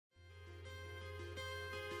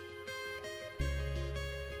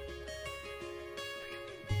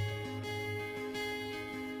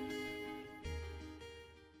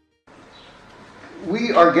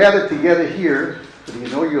we are gathered together here for the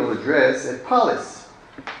inaugural address at Polis,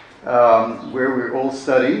 where we're all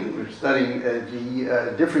studying. We're studying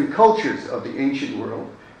the different cultures of the ancient world,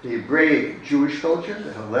 the Hebraic Jewish culture,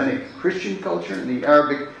 the Hellenic Christian culture, and the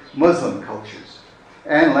Arabic Muslim cultures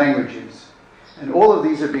and languages. And all of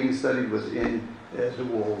these are being studied within the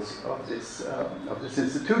walls of this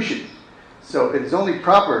institution. So it is only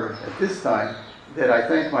proper at this time that I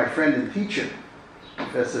thank my friend and teacher,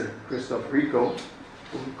 Professor Christophe Rico,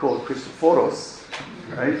 who we call Christophoros,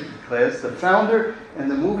 right, in class, the founder and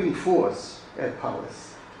the moving force at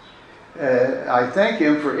Polis. I thank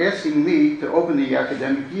him for asking me to open the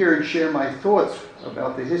academic year and share my thoughts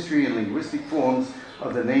about the history and linguistic forms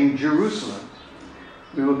of the name Jerusalem.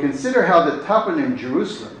 We will consider how the toponym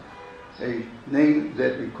Jerusalem, a name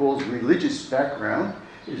that recalls religious background,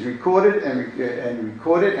 is recorded and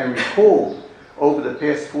recalled over the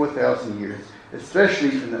past 4,000 years, especially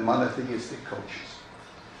in the monotheistic cultures.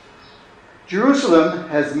 Jerusalem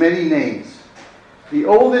has many names. The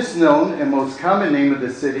oldest known and most common name of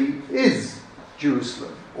the city is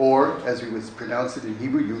Jerusalem, or as we would pronounce it in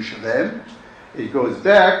Hebrew, Ierousalém. It goes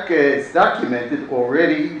back, it's documented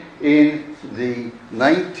already in the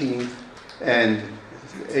 19th and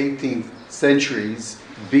 18th centuries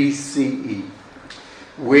BCE.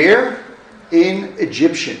 Where? In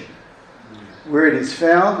Egyptian, where it is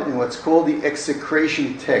found in what's called the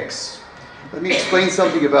execration texts. Let me explain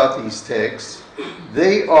something about these texts.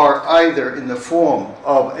 They are either in the form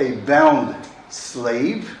of a bound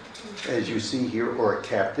slave, as you see here, or a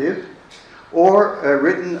captive, or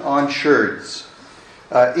written on sherds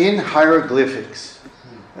in hieroglyphics.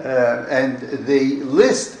 And they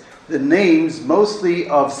list the names mostly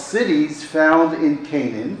of cities found in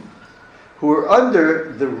Canaan who were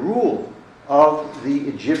under the rule of the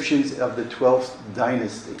Egyptians of the 12th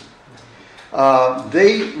dynasty.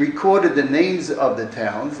 They recorded the names of the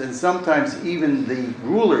towns and sometimes even the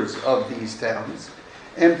rulers of these towns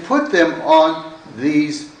and put them on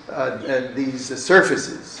these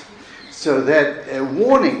surfaces, so that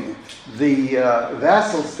warning the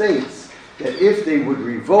vassal states that if they would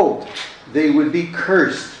revolt, they would be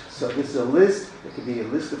cursed. So this is a list, it could be a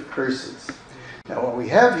list of curses. Now what we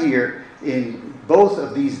have here in both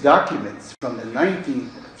of these documents from the 19th,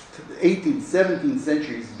 18th, 17th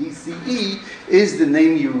centuries BCE is the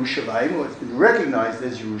name Ierousalém, or it's been recognized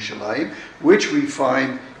as Ierousalém, which we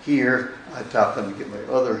find here at top. Let me get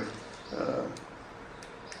my other,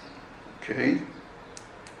 okay.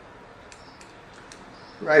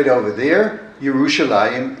 Right over there,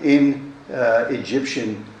 Ierousalém in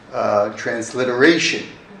Egyptian transliteration.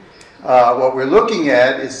 What we're looking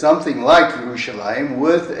at is something like Ierousalém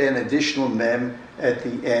with an additional mem at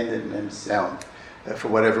the end, and mem sound, for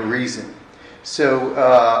whatever reason. So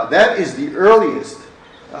that is the earliest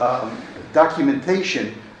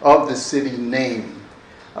documentation of the city name.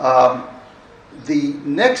 The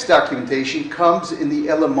next documentation comes in the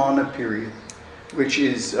Elamana period, which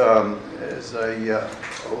is over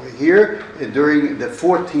here during the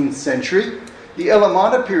 14th century. The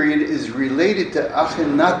Elamana period is related to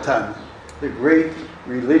Akhenaten, the great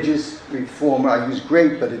religious reformer. I use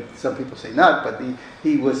great, but some people say not, but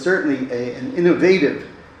he was certainly an innovative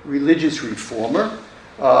religious reformer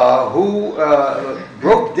who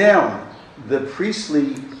broke down the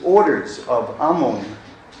priestly orders of Ammon,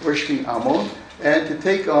 worshiping Ammon, and to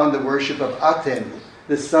take on the worship of Aten,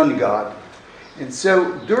 the sun god. And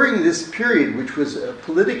so during this period, which was a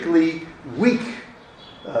politically weak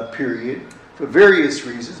period, for various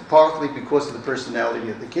reasons, partly because of the personality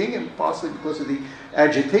of the king and possibly because of the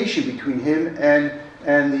agitation between him and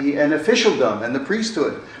officialdom and the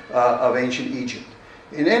priesthood of ancient Egypt.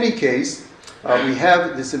 In any case, we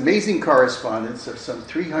have this amazing correspondence of some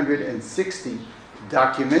 360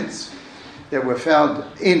 documents that were found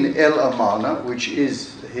in El Amarna, which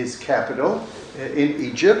is his capital in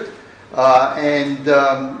Egypt.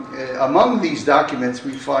 Among these documents,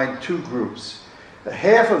 we find two groups.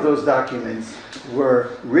 Half of those documents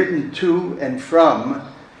were written to and from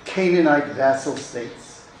Canaanite vassal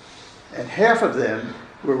states, and half of them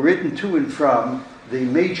were written to and from the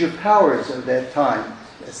major powers of that time: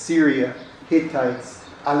 Assyria, Hittites,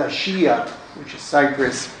 Alashia, which is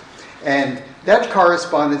Cyprus. And that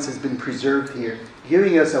correspondence has been preserved here,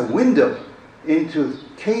 giving us a window into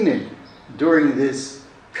Canaan during this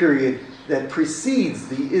period that precedes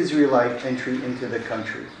the Israelite entry into the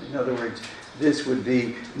country. In other words, this would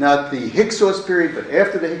be not the Hyksos period, but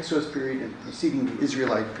after the Hyksos period and preceding the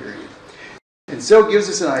Israelite period. And so it gives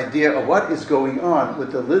us an idea of what is going on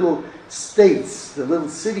with the little states, the little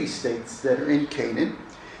city-states that are in Canaan.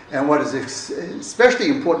 And what is especially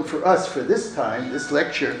important for us for this time, this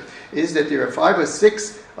lecture, is that there are 5 or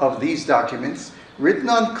 6 of these documents written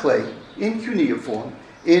on clay in cuneiform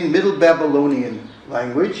in Middle Babylonian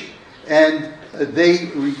language, and they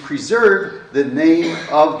preserve the name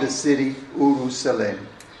of the city Ierousalém.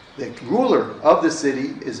 The ruler of the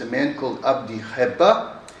city is a man called Abdi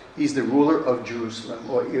Heba. He's the ruler of Jerusalem,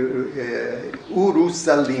 or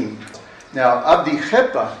Ierousalém. Now, Abdi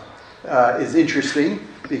Heba is interesting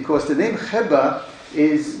because the name Heba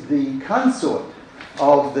is the consort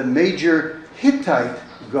of the major Hittite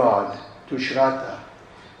god, Tushratta.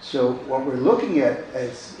 So what we're looking at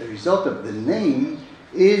as a result of the name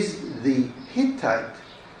is the Hittite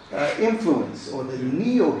influence, or the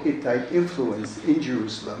Neo-Hittite influence in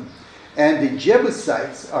Jerusalem. And the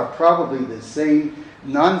Jebusites are probably the same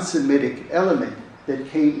non-Semitic element that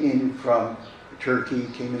came in from Turkey,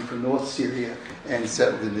 came in from North Syria, and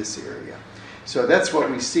settled in this area. So that's what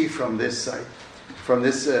we see from this site, from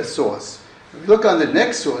this source. If we look on the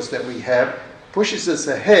next source that we have, pushes us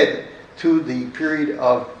ahead to the period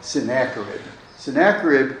of Sennacherib.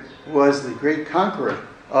 Sennacherib was the great conqueror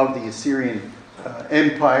of the Assyrian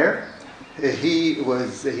Empire. He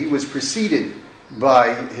was preceded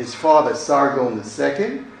by his father Sargon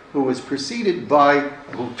II, who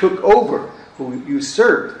took over, who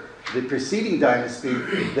usurped the preceding dynasty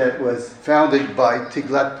that was founded by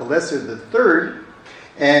Tiglath-Pileser III,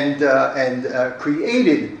 and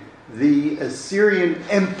created the Assyrian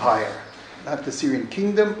Empire, not the Syrian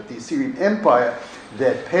kingdom, but the Assyrian Empire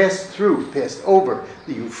that passed over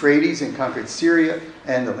the Euphrates and conquered Syria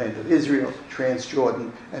and the land of Israel,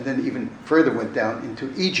 Transjordan, and then even further went down into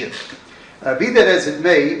Egypt. Be that as it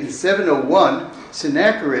may, in 701,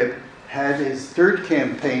 Sennacherib had his third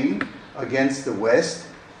campaign against the west,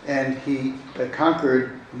 and he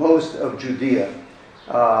conquered most of Judea.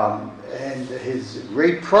 And his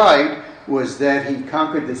great pride was that he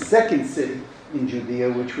conquered the second city in Judea,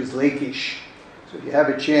 which was Lachish. So if you have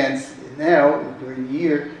a chance now, during the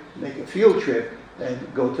year, make a field trip and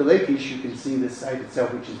go to Lachish, you can see the site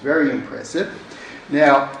itself, which is very impressive.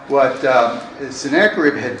 Now, what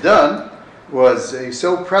Sennacherib had done was, he's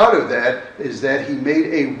so proud of that, is that he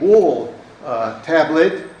made a wall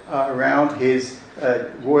tablet around his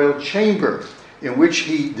royal chamber, in which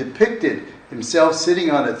he depicted himself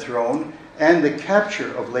sitting on a throne and the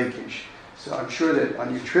capture of Lachish. So I'm sure that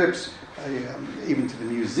on your trips, even to the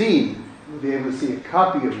museum, you'll be able to see a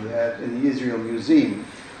copy of that in the Israel Museum.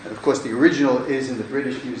 And of course, the original is in the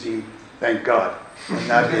British Museum, thank God, and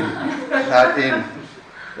not in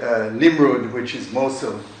Nimrud, which is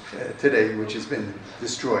Mosul today, which has been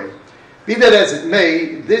destroyed. Be that as it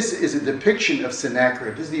may, this is a depiction of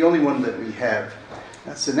Sennacherib. This is the only one that we have.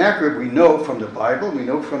 Now, Sennacherib, we know from the Bible, we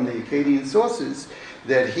know from the Akkadian sources,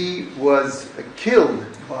 that he was killed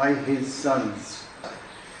by his sons.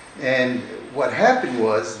 And what happened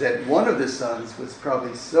was that one of the sons was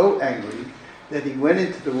probably so angry that he went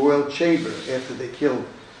into the royal chamber after they killed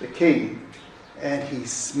the king, and he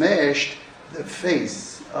smashed the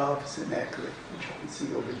face of Sennacherib, which you can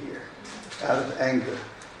see over here, out of anger.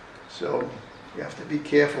 So you have to be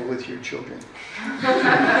careful with your children.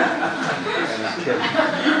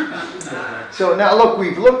 So now look,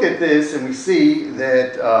 we've looked at this and we see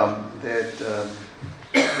that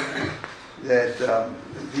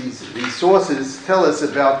these sources tell us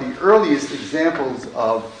about the earliest examples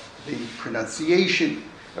of the pronunciation,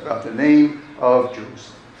 about the name of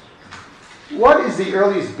Jerusalem. What is the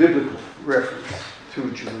earliest biblical reference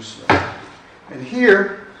to Jerusalem? And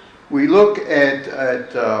here we look at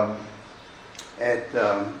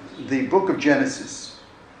the book of Genesis.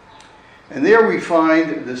 And there we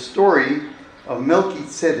find the story of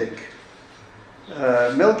Melchizedek.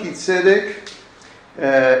 Melchizedek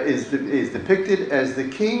is depicted as the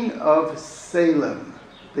king of Salem,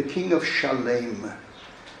 the king of Shalem.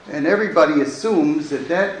 And everybody assumes that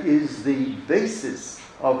that is the basis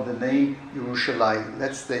of the name Ierousalém.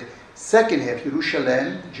 That's the second half.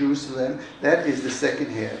 Ierousalém, Jerusalem, that is the second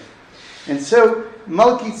half. And so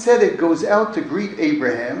Melchizedek goes out to greet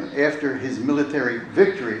Abraham after his military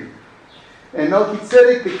victory. And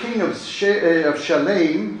Melchizedek, the king of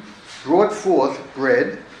Shalem, brought forth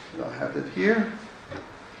bread. I'll have it here,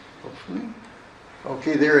 hopefully.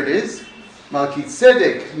 Okay, there it is.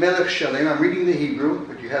 Melchizedek, Melech Shalem. I'm reading the Hebrew,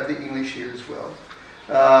 but you have the English here as well.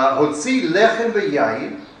 Hotzi lechem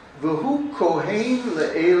v'yayin, v'hu kohen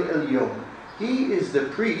le'el elyon. He is the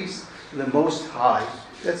priest, the Most High.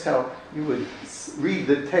 That's how you would read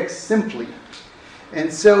the text simply.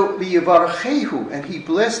 And so, v'yivarchehu, and he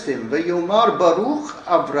blessed him, v'yomar baruch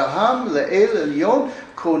Avraham le'el elyon,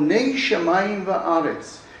 konei shamayim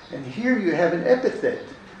va'aretz. And here you have an epithet.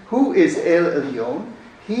 Who is El Elyon?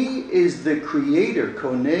 He is the creator,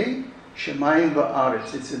 Konei Shemayim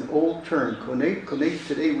Va'aretz. It's an old term. Konei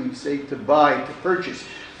today we say to buy, to purchase.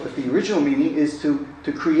 But the original meaning is to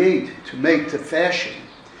create, to make, to fashion.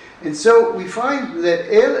 And so we find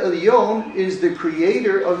that El Elyon is the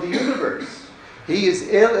creator of the universe. He is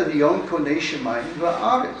El Elyon Konei Shemayim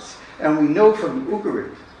Va'aretz. And we know from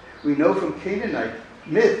Ugarit, we know from Canaanite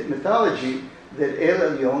mythology, that El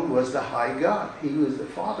Elyon was the high God. He was the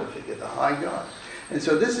father figure, the high God. And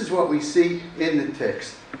so this is what we see in the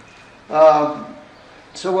text.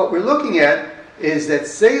 So what we're looking at is that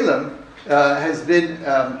Salem has been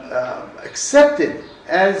accepted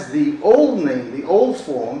as the old name, the old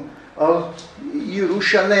form of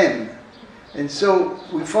Ierousalém. And so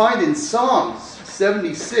we find in Psalms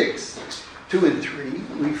 76, 2 and 3,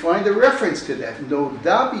 we find a reference to that.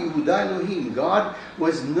 Nodab Yehuda Elohim, God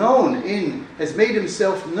was known has made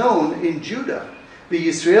himself known in Judah.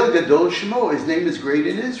 Yisrael Gadol Shemo, his name is great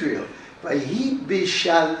in Israel. Vayhi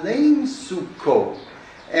B'Shalem Sukkot,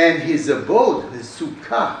 and his abode, his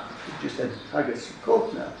Sukkah, he just had Chag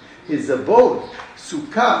Sukkot now. His abode,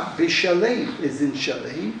 Sukkah B'Shalem, is in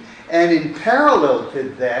Shalem, and in parallel to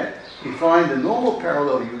that, we find the normal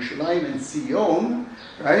parallel, Ierousalém and Sion,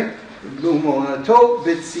 right? Lumonato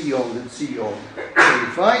B'Tzion, the Tzion. So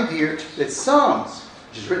we find here that Psalms,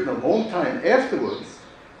 which is written a long time afterwards,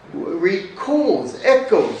 recalls,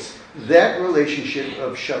 echoes that relationship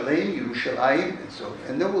of Shalem, Ierousalém, and so on.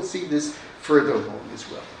 And then we'll see this further along as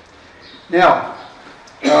well. Now,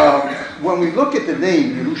 when we look at the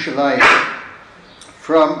name Ierousalém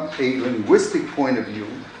from a linguistic point of view,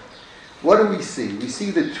 what do we see? We see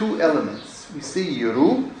the two elements. We see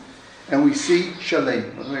Yeru, and we see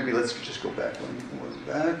Shalem. Well, maybe let's just go back.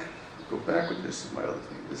 Go back. This is my other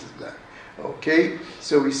thing. This is back. Okay,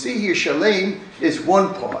 so we see here Shalem is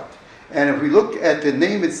one part. And if we look at the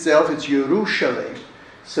name itself, it's Ierousalém.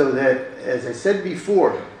 So that, as I said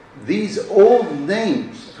before, these old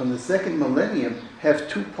names from the second millennium have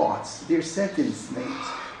two parts. They're sentence names.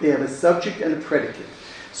 They have a subject and a predicate.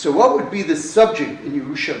 So what would be the subject in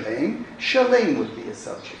Ierousalém? Shalem would be a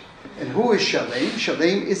subject. And who is Shalem?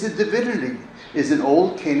 Shalem is a divinity, is an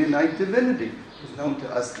old Canaanite divinity. It's known to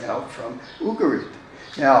us now from Ugarit.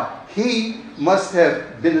 Now, he must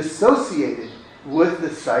have been associated with the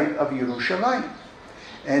site of Ierousalém.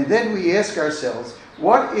 And then we ask ourselves,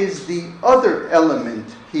 what is the other element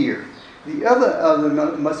here? The other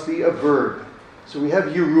element must be a verb. So we have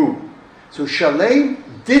Yeru. So Shalem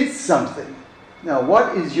did something. Now,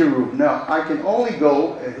 what is Yeru? Now, I can only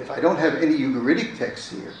go, if I don't have any Ugaritic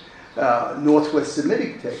text here, Northwest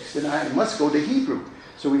Semitic text, then I must go to Hebrew.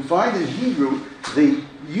 So we find in Hebrew the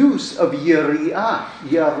use of Yeri'ah,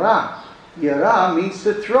 Yara. Yara means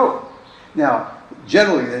to throw. Now,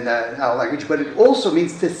 generally in our language, but it also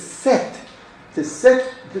means to set the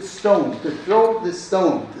stone, to throw the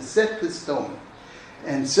stone, to set the stone.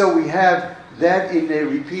 And so we have that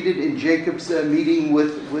repeated in Jacob's meeting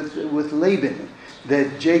with Laban,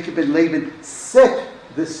 that Jacob and Laban set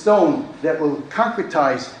the stone that will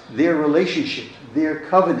concretize their relationship, their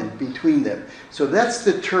covenant between them. So that's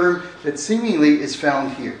the term that seemingly is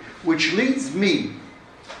found here, which leads me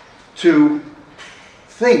to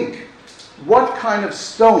think, what kind of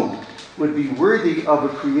stone would be worthy of a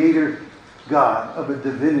creator God, of a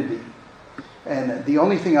divinity? And the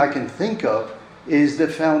only thing I can think of is the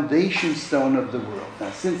foundation stone of the world. Now,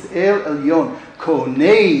 since El Elyon,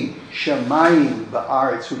 Konei Shemayim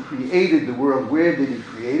Ba'aretz, who created the world, where did he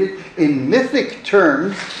create it? In mythic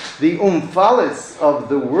terms, the umphalis of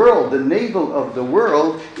the world, the navel of the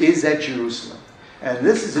world, is at Jerusalem. And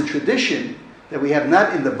this is a tradition that we have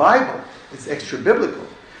not in the Bible. It's extra-biblical.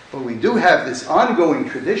 But we do have this ongoing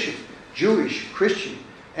tradition, Jewish, Christian,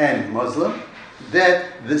 and Muslim,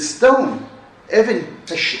 that the stone, Even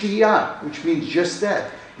Hashtiyah, which means just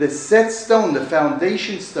that, the set stone, the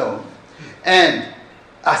foundation stone, and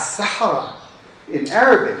As-Sahara in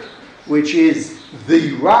Arabic, which is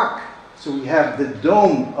the rock, so we have the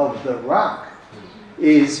dome of the rock,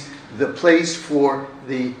 is the place for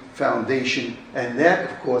the foundation. And that,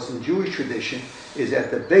 of course, in Jewish tradition, is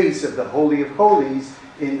at the base of the Holy of Holies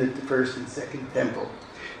in the first and second temple.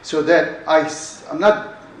 So that I'm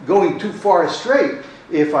not going too far astray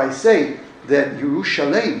if I say that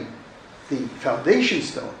Ierousalém, the foundation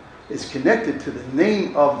stone, is connected to the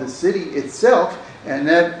name of the city itself, and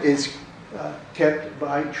that is kept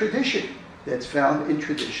by tradition. That's found in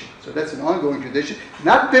tradition. So that's an ongoing tradition.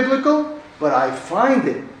 Not biblical, but I find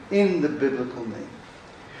it in the biblical name.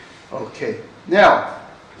 Okay. Now,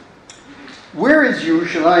 where is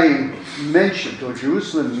Ierousalém mentioned, or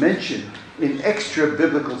Jerusalem mentioned, in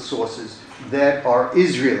extra-biblical sources? that are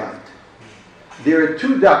Israelite. There are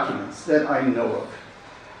two documents that I know of.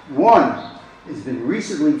 One has been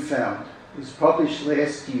recently found. It was published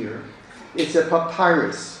last year. It's a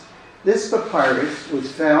papyrus. This papyrus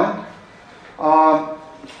was found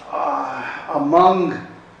among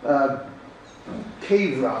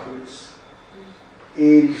cave robbers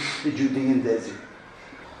in the Judean desert.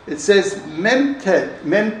 It says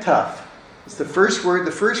Memtaf. It's the first word.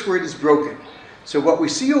 The first word is broken. So what we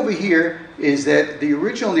see over here is that there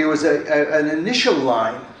was an initial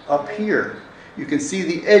line up here. You can see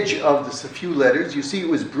the edge of this, a few letters. You see it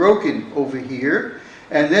was broken over here.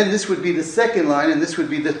 And then this would be the second line, and this would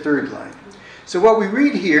be the third line. So what we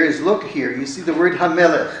read here is, look here, you see the word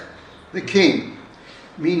Hamelech, the king.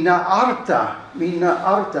 Mina'arta,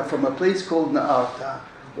 from a place called Na'arta,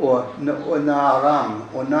 or Na'aram,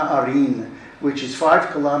 or Na'arin, which is 5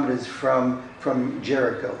 kilometers from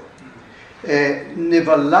Jericho.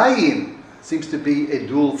 Nivalayim seems to be a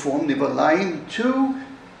dual form. Nivalayim, 2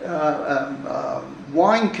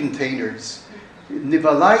 wine containers.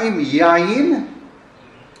 Nivalayim Yain,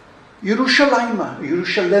 Ierousalém.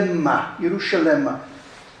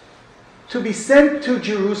 To be sent to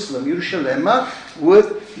Jerusalem, Ierousalém,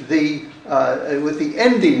 with the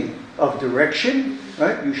ending of direction,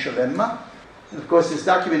 right? Ierousalém. And of course, this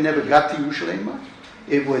document never got to Ierousalém.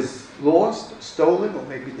 It was lost, stolen, or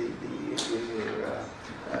maybe they were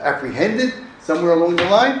apprehended somewhere along the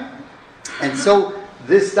line. And so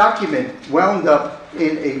this document wound up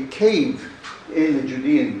in a cave in the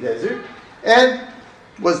Judean desert and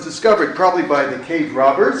was discovered probably by the cave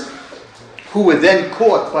robbers, who were then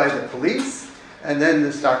caught by the police, and then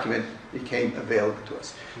this document became available to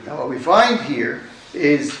us. Now what we find here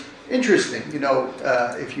is interesting. You know,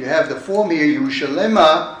 if you have the form here, Ierousalém,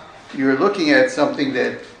 you're looking at something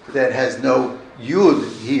that has no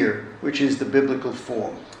yud here, which is the biblical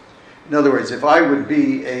form. In other words, if I would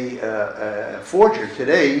be a forger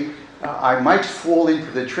today, I might fall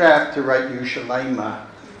into the trap to write Ierousalém,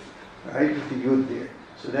 right, with the yud there.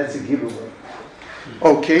 So that's a giveaway.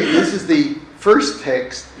 Okay, this is the first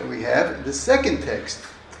text that we have. The second text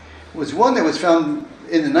was one that was found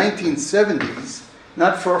in the 1970s,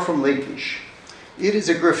 not far from Lachish. It is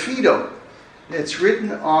a graffito that's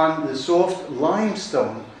written on the soft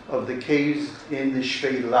limestone of the caves in the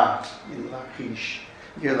Shveilah, in Lachish,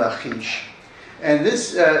 near Lachish. And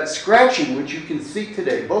this scratching, which you can see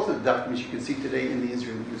today, both of the documents you can see today in the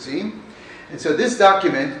Israel Museum. And so this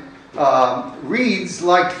document reads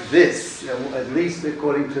like this, at least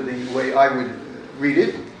according to the way I would read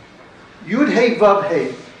it. Yud Hey Vav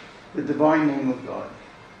Hey, the divine name of God.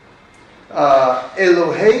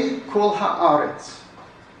 Elohei Kol Haaretz,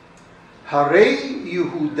 Harei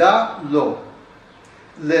Yehuda Lo,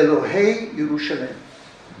 Lelohei Ierousalém.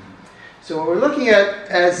 So what we're looking at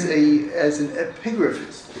as an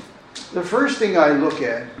epigraphist, the first thing I look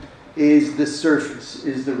at is the surface,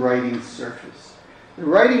 is the writing surface. The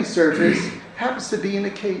writing surface happens to be in a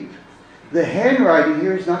cave. The handwriting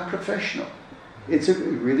here is not professional. It's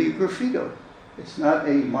really a graffito. It's not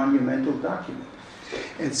a monumental document.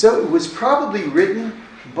 And so it was probably written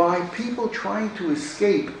by people trying to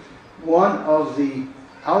escape one of the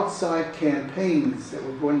outside campaigns that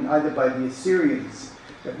were going either by the Assyrians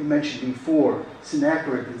that we mentioned before,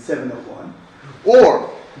 Sennacherib in 701, or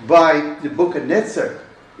by the Book of Netzar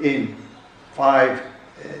in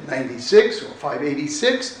 596 or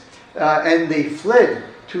 586, and they fled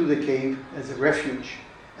to the cave as a refuge.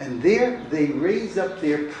 And there they raised up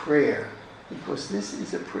their prayer, because this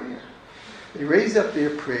is a prayer. They raised up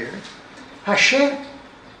their prayer. Hashem,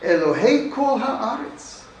 Elohei Kol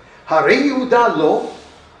Haaretz, Harei Yehuda Lo,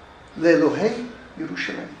 Lelohei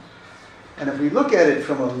Ierousalém. And if we look at it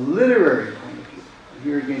from a literary point of view,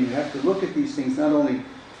 here again you have to look at these things, not only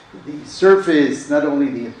the surface, not only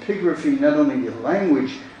the epigraphy, not only the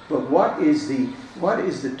language, but what is the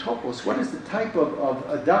topos, what is the type of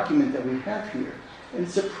a document that we have here? And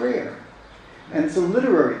it's a prayer. And it's a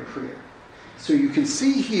literary prayer. So you can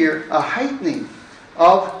see here a heightening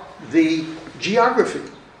of the geography.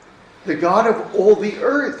 The God of all the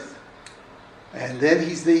earth. And then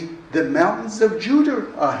he's the mountains of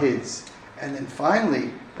Judah are his. And then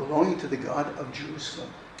finally, belonging to the God of Jerusalem.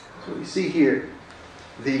 So we see here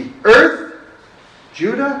the earth,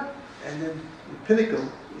 Judah, and then the pinnacle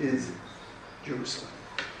is Jerusalem.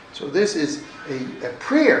 So this is a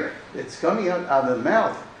prayer that's coming out of the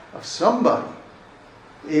mouth of somebody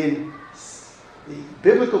in the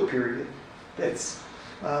biblical period that's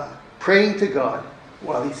praying to God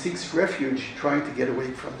while he seeks refuge, trying to get away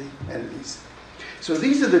from the enemies. So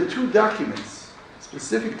these are the two documents,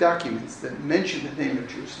 specific documents that mention the name of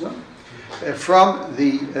Jerusalem from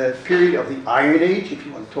the period of the Iron Age, if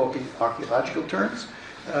you want to talk in archaeological terms,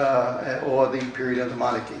 or the period of the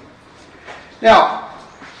monarchy. Now,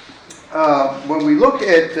 when we look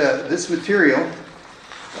at this material,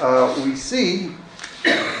 we see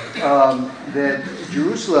that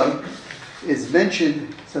Jerusalem is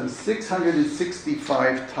mentioned some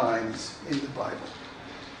 665 times in the Bible.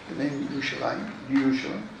 The name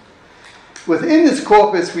Ierousalém. Within this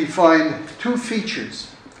corpus, we find two features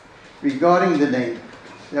regarding the name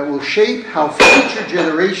that will shape how future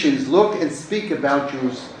generations look and speak about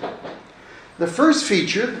Jerusalem. The first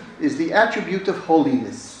feature is the attribute of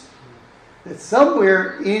holiness. That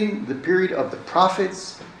somewhere in the period of the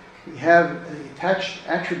prophets, we have an attached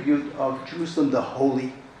attribute of Jerusalem the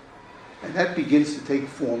holy. And that begins to take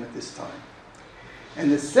form at this time.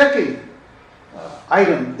 And the second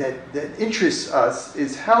item that interests us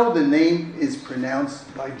is how the name is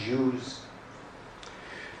pronounced by Jews.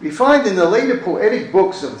 We find in the later poetic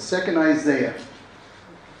books of the second Isaiah,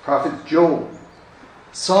 prophet Joel,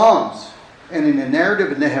 Psalms, and in the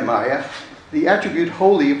narrative of Nehemiah, the attribute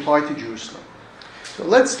holy applied to Jerusalem. So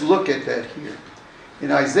let's look at that here.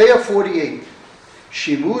 In Isaiah 48,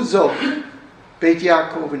 Shimu Zot, Beit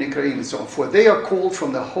Yaakov v'Nikraim, and so on. For they are called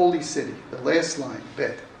from the holy city. The last line,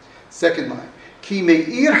 Bet. Second line, Ki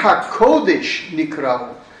me'ir hakodesh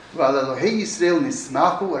nikra'u, v'al Elohei Yisrael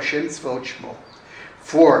nismachu Hashem tzvaot shmo.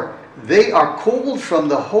 For they are called from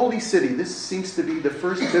the holy city. This seems to be the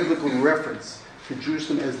first biblical reference to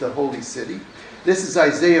Jerusalem as the holy city. This is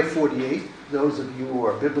Isaiah 48. Those of you who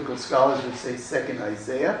are biblical scholars would say second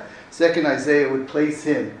Isaiah. Second Isaiah would place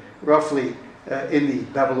him roughly in the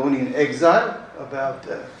Babylonian exile, about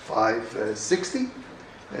 560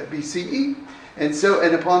 BCE.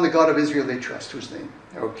 And upon the God of Israel they trust. Whose name?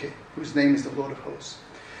 Okay. Whose name is the Lord of hosts.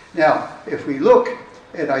 Now, if we look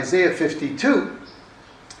at Isaiah 52,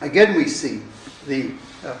 again we see the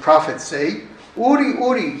prophets say, Uri,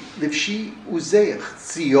 Uri, livshi uzeich,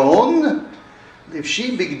 Zion,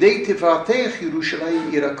 livshi bigdei tivatech,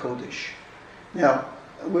 Ierousalém ira kodesh. Now,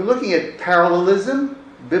 we're looking at parallelism,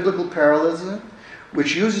 biblical parallelism,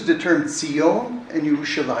 which uses the term Zion and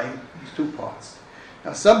Ierousalém, these two parts.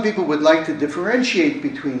 Now, some people would like to differentiate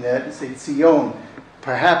between that and say Zion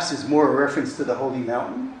perhaps is more a reference to the holy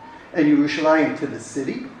mountain, and Ierousalém to the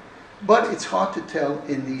city. But it's hard to tell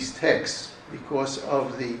in these texts because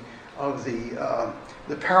of the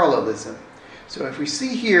parallelism. So if we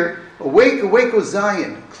see here, awake, awake, O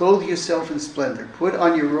Zion, clothe yourself in splendor, put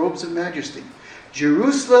on your robes of majesty.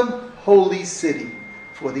 Jerusalem, holy city,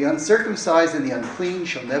 for the uncircumcised and the unclean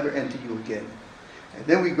shall never enter you again. And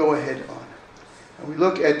then we go ahead on. And we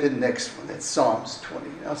look at the next one, that's Psalms 20.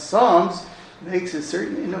 Now Psalms makes a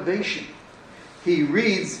certain innovation. He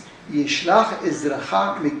reads, Yishlach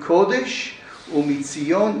Ezracha Mikodesh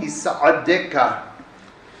Umitzion Yisa'adeka.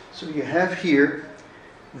 So you have here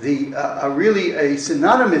really a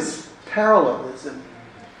synonymous parallelism.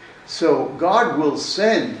 So God will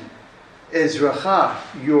send Ezracha,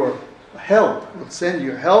 your help, will send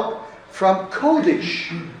your help from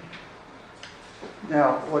Kodesh.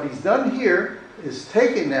 Now, what he's done here is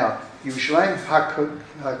taken now Ierousalém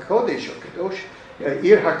HaKodesh, or Kadosh,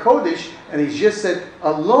 Ir HaKodesh, and he's just said,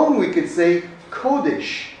 alone we could say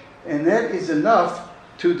Kodesh, and that is enough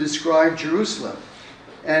to describe Jerusalem.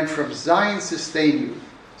 And from Zion sustain you.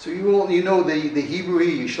 So you know the Hebrew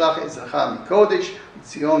here, Yishlach Ezracha Mikodesh,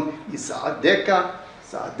 Zion Yisa'adeka,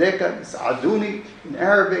 Yisa'aduni in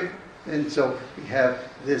Arabic. And so we have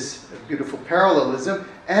this beautiful parallelism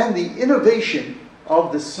and the innovation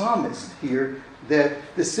of the psalmist here, that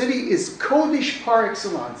the city is Kodesh par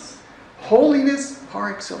excellence, holiness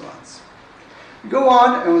par excellence. We go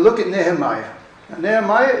on and we look at Nehemiah. Now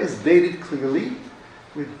Nehemiah is dated clearly.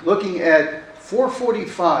 We're looking at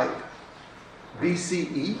 445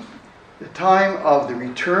 BCE, the time of the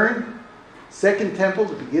return, second temple,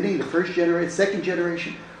 the beginning, the second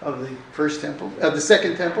generation of the the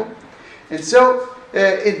second temple. And so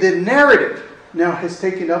the narrative now has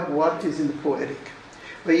taken up what is in the poetic.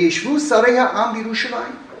 וישבו שרי העם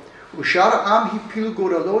בירושלים, ושאר העם הפילו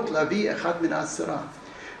גורלות להביא אחד מן העשרה.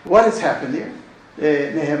 What has happened there?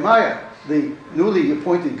 Nehemiah, the newly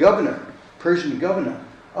appointed governor, Persian governor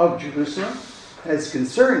of Jerusalem, has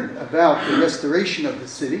concerned about the restoration of the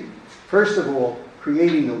city. First of all,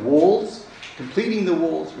 creating the walls, completing the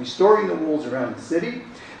walls, restoring the walls around the city,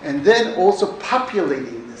 and then also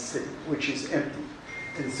populating the city, which is empty.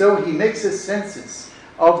 And so he makes a census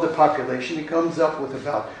of the population. He comes up with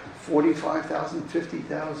about 45,000,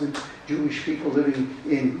 50,000 Jewish people living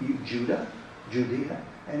in Judea.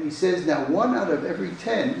 And he says now 1 out of every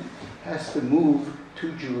 10 has to move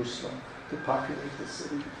to Jerusalem to populate the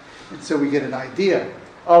city. And so we get an idea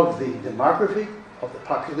of the demography, of the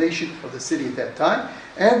population of the city at that time.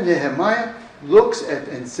 And Nehemiah looks at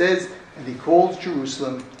and says, and he calls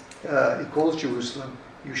Jerusalem,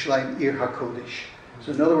 Ierousalém Ir HaKodesh.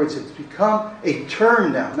 So in other words, it's become a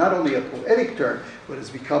term now, not only a poetic term, but it's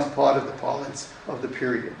become part of the parlance of the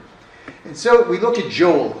period. And so we look at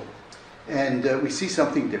Joel, and we see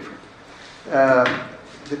something different.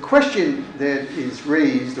 The question that is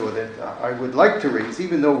raised, or that I would like to raise,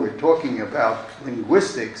 even though we're talking about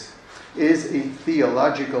linguistics, is a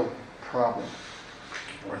theological problem,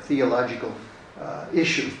 or a theological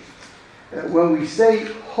issue. When we say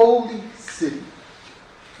holy city,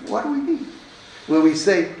 what do we mean? When we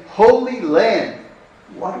say holy land,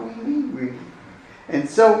 what do we mean really? And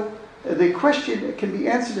so the question can be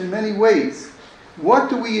answered in many ways. What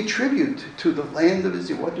do we attribute to the land of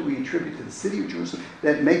Israel? What do we attribute to the city of Jerusalem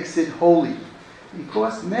that makes it holy?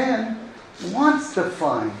 Because man wants to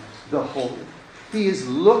find the holy. He is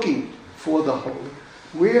looking for the holy.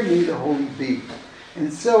 Where may the holy be?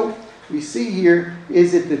 And so we see here,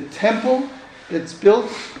 is it the temple that's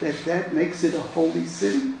built that makes it a holy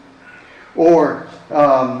city? Or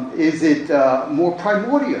is it more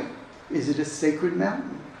primordial? Is it a sacred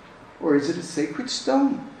mountain? Or is it a sacred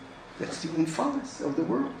stone? That's the Umphalis of the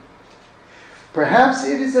world. Perhaps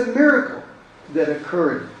it is a miracle that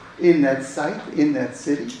occurred in that site, in that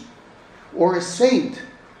city, or a saint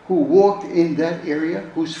who walked in that area,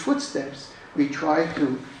 whose footsteps we try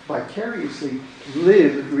to vicariously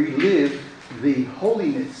relive the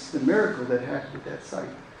holiness, the miracle that happened at that site.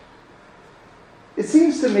 It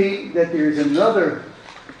seems to me that there is another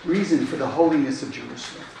reason for the holiness of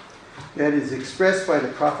Jerusalem that is expressed by the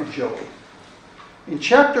prophet Joel. In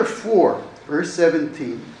chapter 4, verse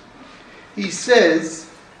 17, he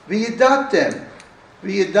says, V'yedatem,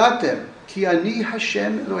 ki ani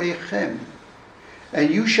Hashem Elohechem,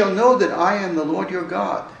 and you shall know that I am the Lord your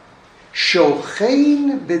God.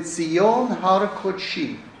 Shochein b'tzion har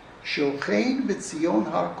kodshi. Shochein b'tzion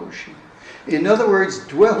har kodshi. In other words,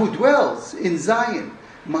 who dwells in Zion,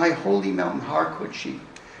 my holy mountain har kodshi.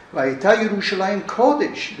 Vayita Ierousalém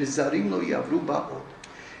kodesh v'zarim lo yavru ba'od.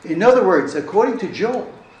 In other words, according to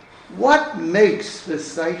Joel, what makes the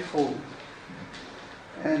site holy?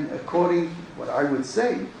 And according to what I would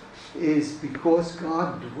say is because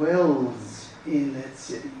God dwells in that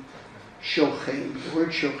city. Shochein. The word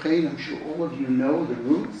shochein, I'm sure all of you know the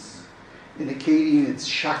roots. In Akkadian, it's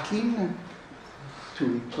shakin, to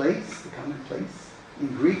replace, to come in place. In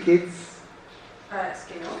Greek, it's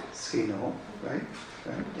skeno, right?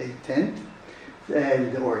 A tent,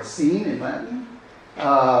 and or a scene in Latin.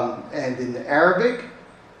 And in Arabic,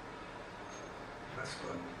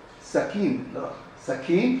 sakin.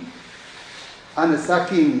 Sakin. Ana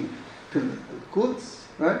sakin to Quds,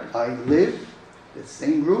 right? I live, the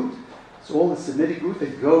same root. It's all the Semitic root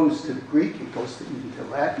that goes to the Greek, it goes to even to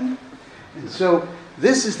Latin. And so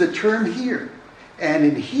this is the term here. And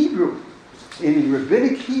in Hebrew, in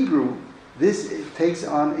Rabbinic Hebrew, this takes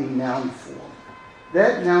on a noun form.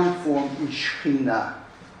 That noun form is Shekhinah.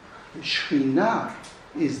 The Shekhinah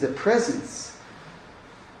is the presence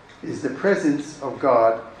of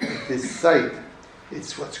God at this site.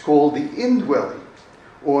 It's what's called the indwelling,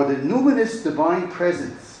 or the numinous divine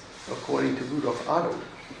presence, according to Rudolf Otto.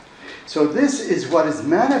 So this is what is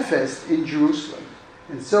manifest in Jerusalem.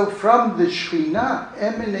 And so from the Shekhinah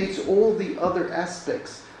emanates all the other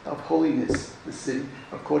aspects of holiness, the city,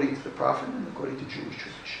 according to the prophet and according to Jewish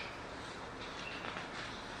tradition.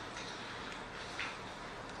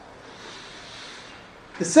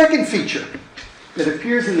 The second feature that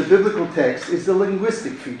appears in the biblical text is the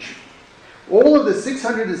linguistic feature. All of the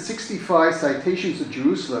 665 citations of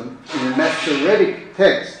Jerusalem in the Masoretic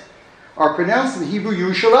text are pronounced in Hebrew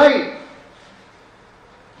Ierousalém.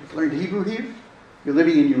 You've learned Hebrew here? You're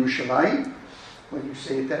living in Ierousalém. When you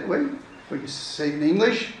say it that way, when you say it in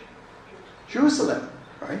English, Jerusalem,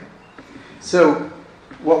 right? So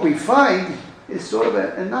what we find is sort of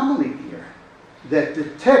an anomaly here, that the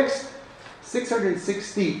text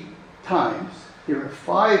 660 times, there are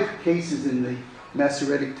 5 cases in the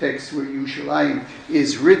Masoretic text where Ierousalém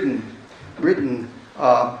is written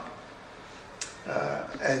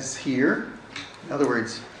as here. In other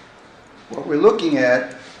words, what we're looking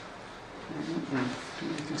at,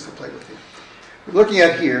 things to play with here. We're looking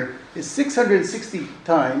at here is 660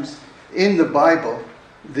 times in the Bible,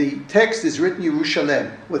 the text is written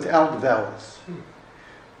Ierousalém without vowels.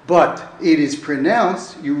 But it is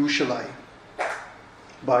pronounced Ierousalém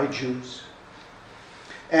by Jews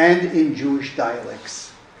and in Jewish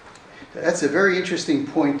dialects. That's a very interesting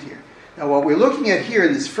point here. Now what we're looking at here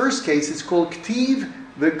in this first case is called Ktiv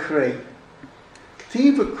v'Krei.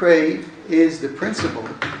 Ktiv v'Krei is the principle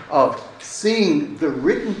of seeing the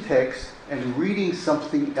written text and reading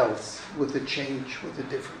something else with a change, with a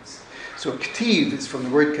difference. So Ktiv is from the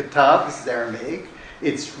word Katav, this is Aramaic.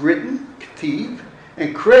 It's written, Ktiv,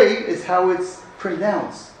 and Krei is how it's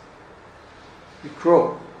pronounced.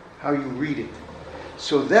 Mikro, how you read it.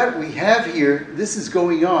 So that we have here, this is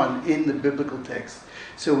going on in the biblical text.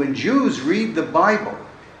 So when Jews read the Bible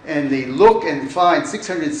and they look and find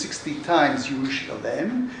 660 times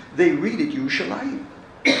Ierousalém, they read it Ierousalém.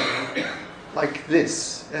 Like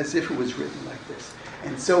this, as if it was written like this.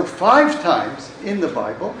 And so 5 times in the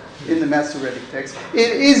Bible, in the Masoretic text,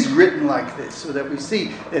 it is written like this, so that we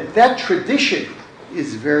see that that tradition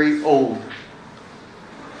is very old.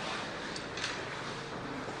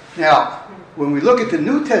 Now, when we look at the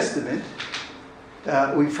New Testament,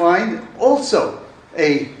 we find also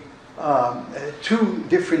 2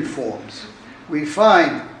 different forms. We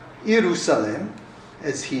find Ierousalém,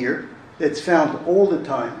 as here, that's found all the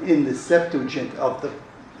time in the Septuagint of the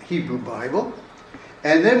Hebrew Bible.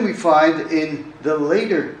 And then we find in the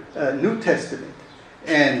later New Testament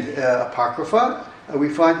and Apocrypha, we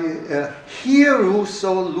find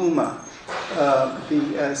Ierousalólyma,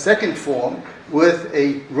 the second form, with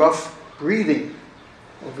a rough breathing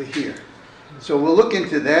over here. So we'll look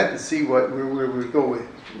into that and see where we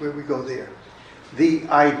go there. The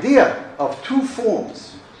idea of 2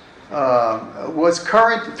 forms was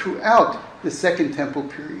current throughout the Second Temple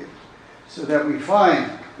period, so that we find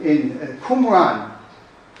in Qumran,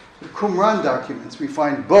 the Qumran documents, we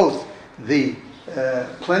find both the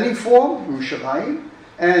pleniform, Ierousalém,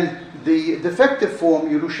 and the defective form,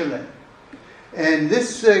 Ierousalém. And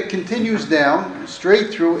this continues down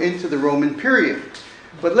straight through into the Roman period.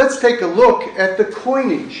 But let's take a look at the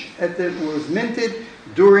coinage that was minted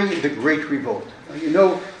during the Great Revolt. Now, you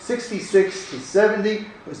know, 66 to 70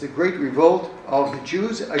 was the Great Revolt of the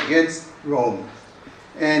Jews against Rome.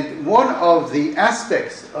 And one of the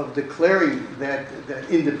aspects of declaring that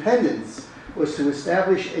independence was to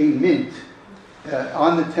establish a mint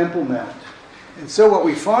on the Temple Mount. And so what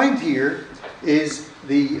we find here is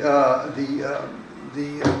the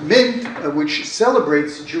mint which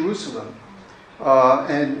celebrates Jerusalem.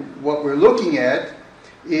 And what we're looking at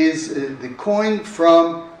is the coin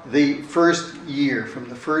from the first year,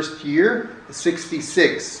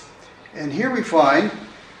 66. And here we find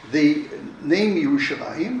the name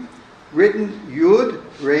Ierousalém written Yud,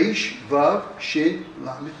 Reish, Vav, Shin,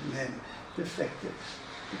 Lamed, Mem. Defective.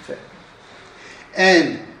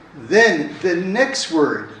 And then the next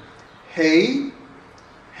word, Hey,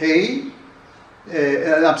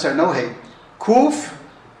 Kuf,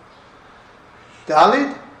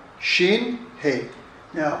 Dalet, Shin, Hey.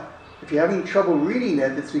 Now, if you're having trouble reading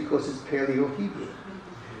that, that's because it's Paleo-Hebrew.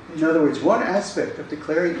 In other words, one aspect of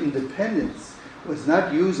declaring independence was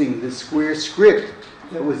not using the square script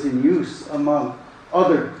that was in use among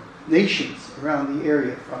other nations around the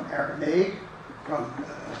area, from Aramaic, from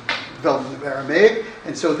development of Aramaic.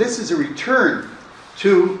 And so this is a return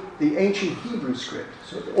to the ancient Hebrew script.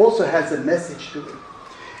 So it also has a message to it.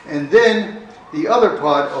 And then the other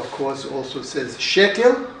part, of course, also says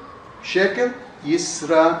Shekel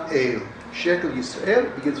Yisrael. Shekel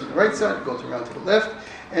Yisrael begins from the right side, goes around to the left,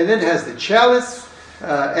 and then has the chalice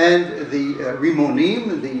and the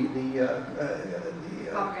rimonim, the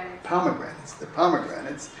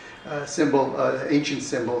pomegranates symbol, ancient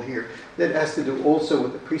symbol here, that has to do also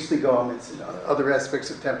with the priestly garments and other aspects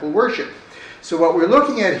of temple worship. So what we're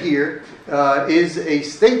looking at here is a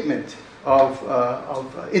statement of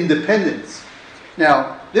independence.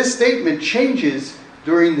 Now, this statement changes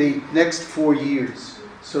during the next 4 years.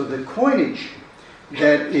 So the coinage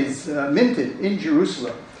that is minted in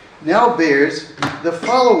Jerusalem now bears the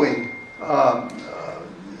following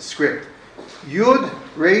script. Yud,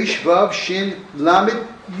 Reish, Vav, Shin, Lamed,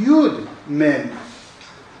 Yud, Mem.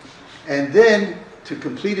 And then, to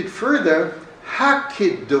complete it further,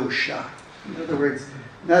 HaKedosha. In other words,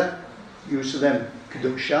 not Ierousalém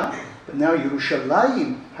Kedosha, but now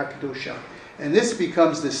Ierousalém HaKedosha. And this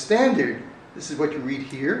becomes the standard. This is what you read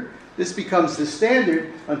here. This becomes the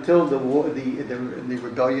standard until the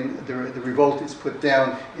rebellion, the revolt is put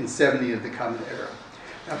down in 70 of the Common Era.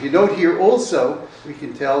 Now, if you note here also, we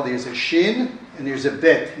can tell there's a shin and there's a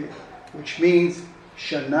bet here, which means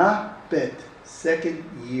Shana Bet, second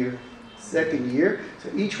year. So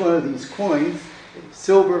each one of these coins,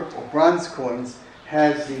 silver or bronze coins,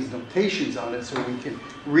 has these notations on it, so we can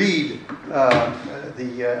read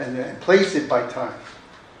and place it by time.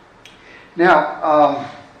 Now,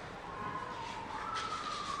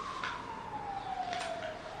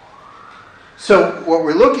 So what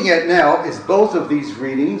we're looking at now is both of these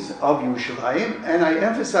readings of Ierousalém, and I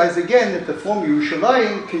emphasize again that the form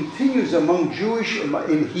Ierousalém continues among Jewish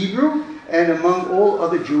in Hebrew and among all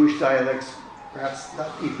other Jewish dialects, perhaps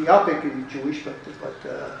not Ethiopic Jewish, but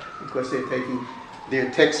because they're taking their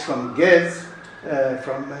text from Gez,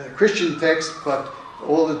 from Christian text, but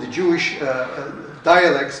all of the Jewish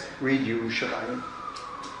dialects read Ierousalém.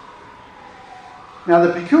 Now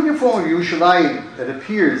the peculiar form of Ierousalém that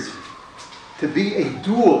appears to be a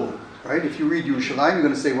dual, right? If you read Ierousalém, you're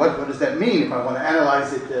going to say, what does that mean? If I want to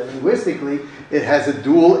analyze it linguistically, it has a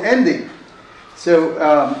dual ending. So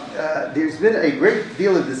there's been a great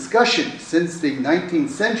deal of discussion since the 19th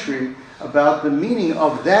century about the meaning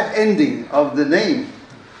of that ending of the name.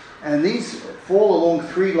 And these fall along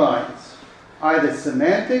three lines, either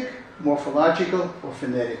semantic, morphological, or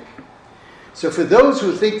phonetic. So for those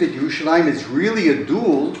who think that Ierousalém is really a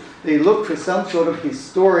dual, they look for some sort of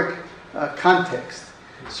historic context.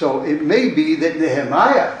 So it may be that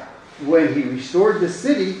Nehemiah, when he restored the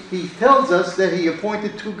city, he tells us that he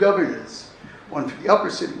appointed two governors, one for the upper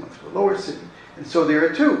city, one for the lower city. And so there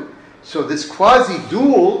are two. So this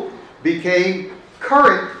quasi-dual became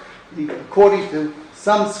current, according to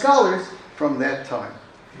some scholars, from that time.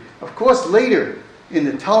 Of course, later in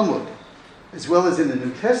the Talmud, as well as in the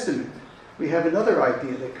New Testament, we have another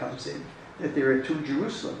idea that comes in, that there are two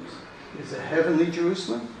Jerusalems. There's a heavenly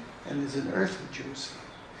Jerusalem, and there's an earthly Jerusalem.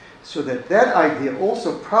 So that idea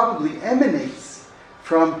also probably emanates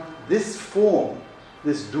from this form,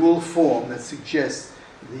 this dual form that suggests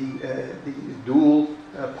the dual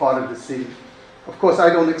part of the city. Of course,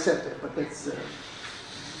 I don't accept it, but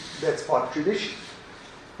that's part of tradition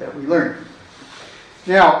that we learn.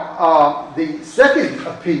 Now, the second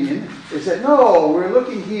opinion is that no, we're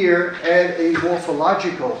looking here at a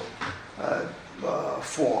morphological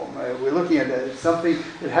form. We're looking at something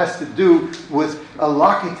that has to do with a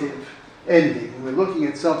locative ending. We're looking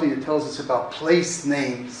at something that tells us about place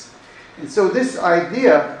names. And so this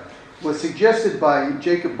idea was suggested by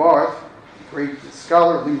Jacob Barth, a great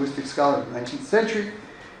scholar, linguistic scholar of the 19th century,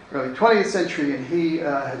 early 20th century, and he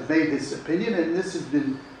has made this opinion, and this has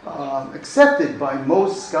been accepted by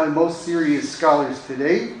most serious scholars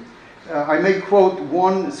today. I may quote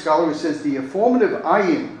one scholar who says the formative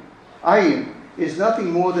ayin is nothing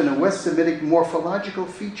more than a West Semitic morphological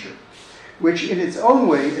feature, which in its own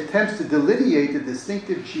way attempts to delineate the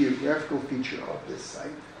distinctive geographical feature of this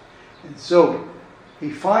site. And so he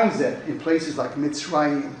finds that in places like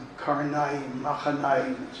Mitzrayim, Karnaim,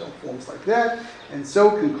 Machanaim, and so forms like that, and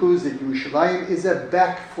so concludes that Ierousalém is a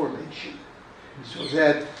back formation. So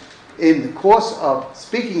that in the course of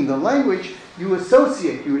speaking the language, you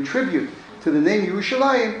attribute to the name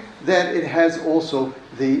Ierousalém that it has also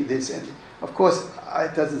this ending. Of course,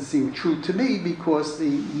 it doesn't seem true to me because the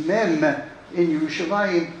mem in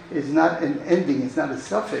Ierousalém is not an ending, it's not a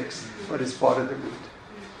suffix, but it's part of the root.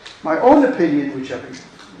 My own opinion, which I've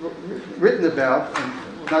written about, and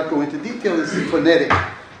will not go into detail, is phonetic.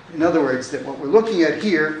 In other words, that what we're looking at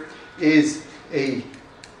here is a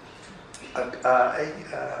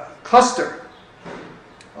cluster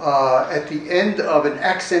at the end of an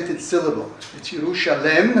accented syllable. It's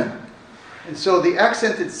Ierousalém, and so the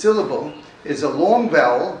accented syllable is a long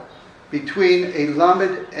vowel between a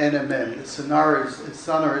lamed and a mem, the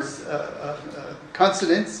sonorous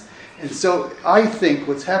consonants. And so I think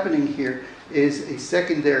what's happening here is a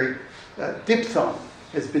secondary diphthong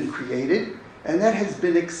has been created, and that has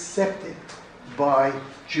been accepted by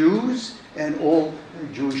Jews and all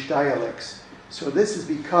Jewish dialects. So this has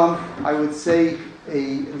become, I would say,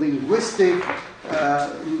 a linguistic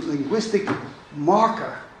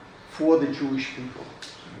marker for the Jewish people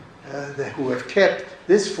who have kept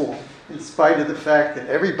this form, in spite of the fact that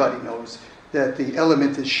everybody knows that the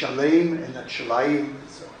element is shalem and not shalayim. And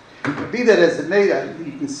so, but be that as it may,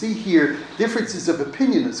 you can see here differences of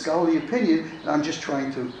opinion, a scholarly opinion, and I'm just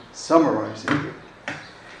trying to summarize it here.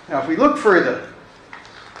 Now, if we look further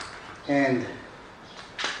and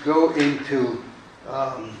go into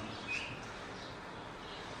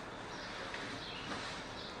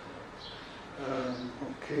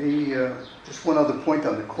just one other point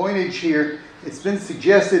on the coinage here. It's been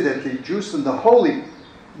suggested that the Jerusalem the Holy,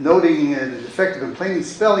 noting the defective and plain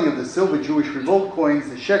spelling of the silver Jewish revolt coins,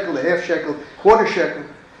 the shekel, the half shekel, quarter shekel,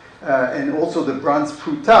 and also the bronze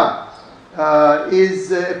pruta,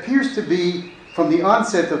 appears to be from the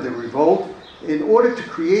onset of the revolt in order to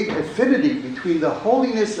create affinity between the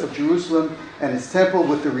holiness of Jerusalem and its temple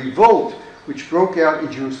with the revolt which broke out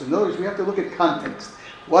in Jerusalem. In other words, we have to look at context.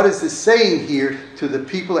 What is this saying here to the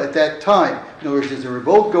people at that time? In other words, there's a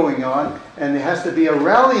revolt going on, and there has to be a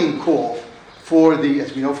rallying call for the,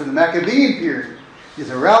 as we know, for the Maccabean period, is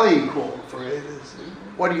a rallying call.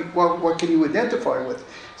 What can you identify with?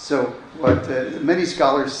 So what many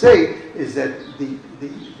scholars say is that the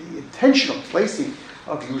intentional placing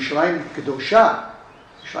of Ierousalém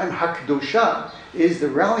HaKadosha, is the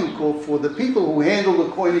rallying call for the people who handle the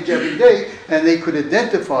coinage every day, and they could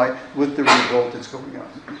identify with the revolt that's going on.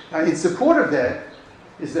 Now, in support of that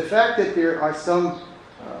is the fact that there are some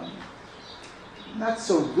not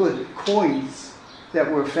so good coins that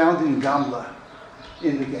were found in Gamla,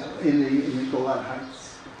 in the Golan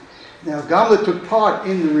Heights. Now, Gamla took part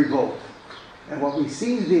in the revolt, and what we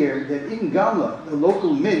see there, that in Gamla, the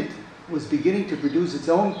local mint was beginning to produce its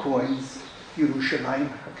own coins, Ierousalém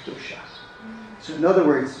HaKadosha. So in other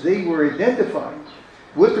words, they were identified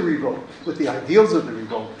with the revolt, with the ideals of the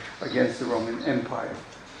revolt against the Roman Empire.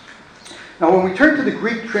 Now when we turn to the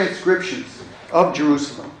Greek transcriptions of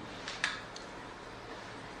Jerusalem,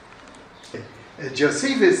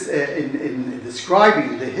 Josephus, in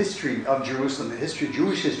describing the history of Jerusalem, the history of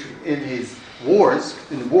Jewish history in his wars,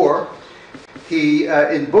 in the war, he,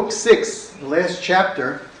 in book 6, the last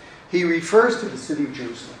chapter, he refers to the city of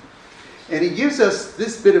Jerusalem. And he gives us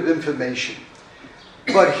this bit of information.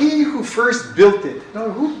 But he who first built it, now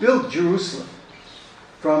who built Jerusalem?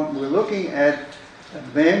 We're looking at a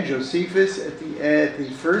man, Josephus, at the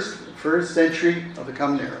first century of the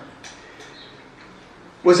Common Era.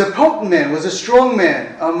 Was a potent man, was a strong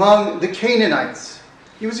man among the Canaanites.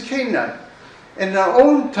 He was a Canaanite. In our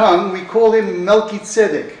own tongue, we call him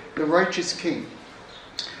Melchizedek, the righteous king.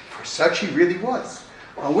 For such he really was.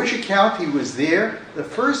 On which account he was there, the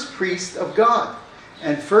first priest of God,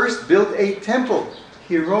 and first built a temple,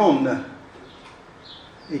 Hiron,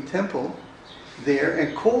 a temple there,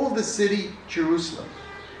 and called the city Jerusalem,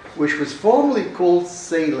 which was formerly called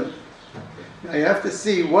Salem. Now you have to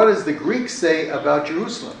see, what does the Greek say about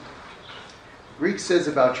Jerusalem? The Greek says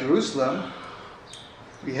about Jerusalem,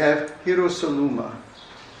 we have Ierousalém.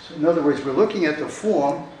 So in other words, we're looking at the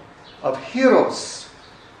form of Hieros,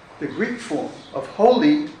 the Greek form of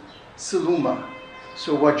holy Saluma.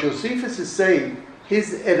 So what Josephus is saying,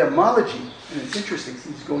 his etymology, and it's interesting,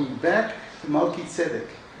 he's going back to Melchizedek,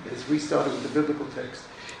 as we started with the biblical text.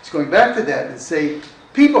 He's going back to that and saying,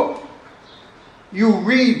 people, you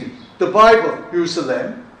read the Bible,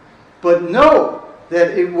 Ierousalém, but know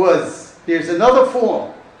that there's another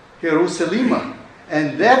form, Ierousalém,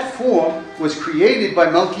 and that form was created by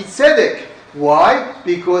Melchizedek. Why?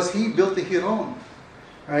 Because he built the Hiron,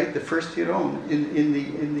 right? The first Hiron in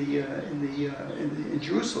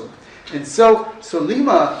Jerusalem. And so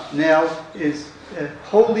Solima now is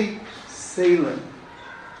holy Salem,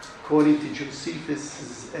 according to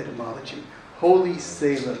Josephus' etymology. Holy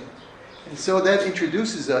Salem. And so that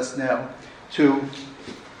introduces us now to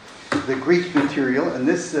the Greek material, and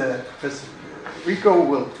this Professor Rico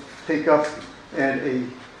will take up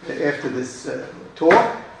after this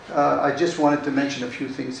talk. I just wanted to mention a few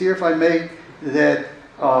things here, if I may, that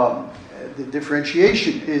the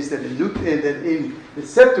differentiation is that in the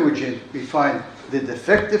Septuagint we find the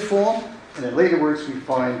defective form, and in later works we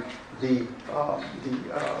find the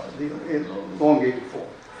elongated form.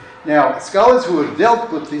 Now, scholars who have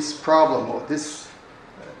dealt with this problem, or this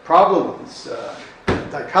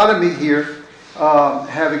dichotomy here,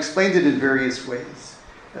 have explained it in various ways.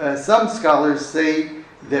 Some scholars say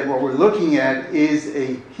that what we're looking at is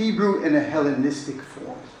a Hebrew and a Hellenistic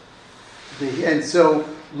form. And so,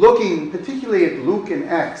 looking particularly at Luke and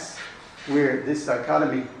Acts, where this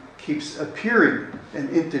dichotomy keeps appearing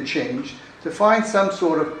and interchanged, to find some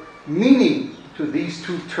sort of meaning to these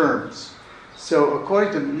two terms. So,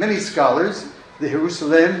 according to many scholars, the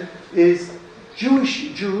Ierousalém is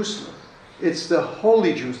Jewish Jerusalem. It's the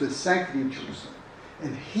holy Jerusalem, the sanctity of Jerusalem.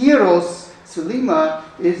 And Ierousalém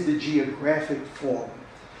is the geographic form.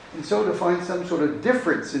 And so to find some sort of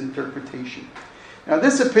difference in interpretation. Now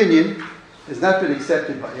this opinion has not been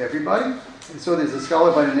accepted by everybody. And so there's a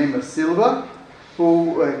scholar by the name of Silva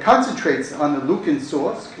who concentrates on the Lucan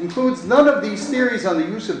source, concludes none of these theories on the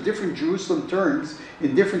use of different Jerusalem terms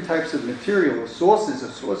in different types of material or sources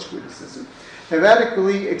of source criticism have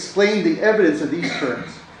adequately explained the evidence of these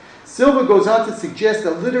terms. Silva goes on to suggest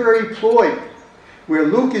a literary ploy where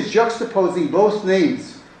Luke is juxtaposing both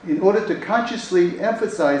names in order to consciously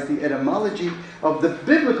emphasize the etymology of the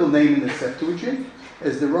biblical name in the Septuagint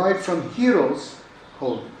as derived from Hieros,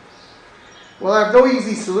 holy. While I have no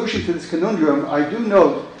easy solution to this conundrum, I do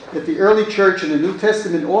note that the early church and the New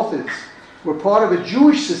Testament authors were part of a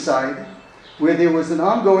Jewish society where there was an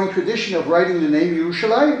ongoing tradition of writing the name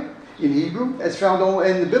Ierousalém in Hebrew, as found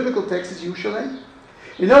in the biblical text as Ierousalém.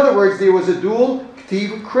 In other words, there was a dual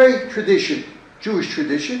Ktiv Krei tradition, Jewish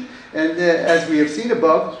tradition, And as we have seen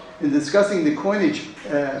above, in discussing the coinage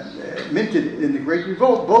minted in the Great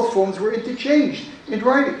Revolt, both forms were interchanged in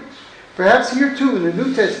writing. Perhaps here too, in the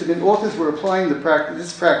New Testament, authors were applying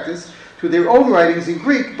this practice to their own writings in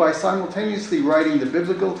Greek by simultaneously writing the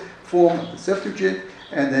biblical form of the Septuagint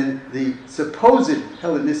and then the supposed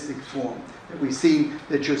Hellenistic form that we see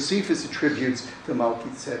that Josephus attributes to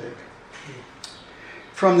Melchizedek.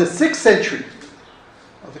 From the 6th century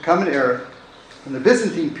of the Common Era, from the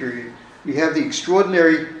Byzantine period, we have the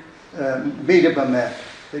extraordinary Medeba map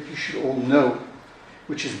that you should all know,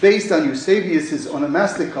 which is based on Eusebius's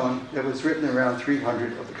Onomasticon that was written around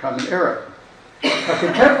 300 of the Common Era. A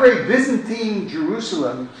contemporary Byzantine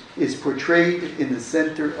Jerusalem is portrayed in the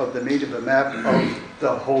center of the Medeba map of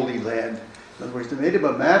the Holy Land. In other words, the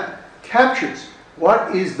Medeba map captures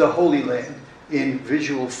what is the Holy Land in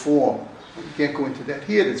visual form. We can't go into that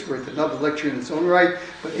here, that's worth another lecture in its own right,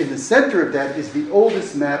 but in the center of that is the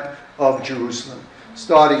oldest map of Jerusalem.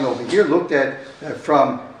 Starting over here, looked at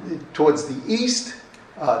from towards the east.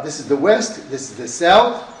 This is the west, this is the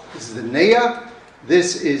south, this is the Nea,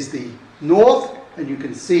 this is the north, and you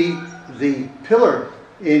can see the pillar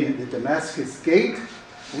in the Damascus Gate,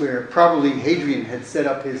 where probably Hadrian had set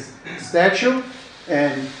up his statue,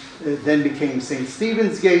 and then became St.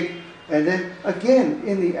 Stephen's Gate, and then again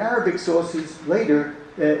in the Arabic sources later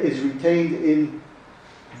is retained in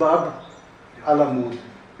Bab al-Amud.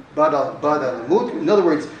 Bab al-Amud. In other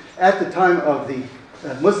words, at the time of the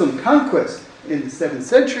Muslim conquest in the 7th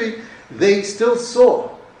century, they still saw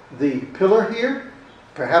the pillar here.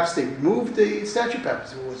 Perhaps they removed the statue,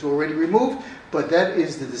 perhaps it was already removed, but that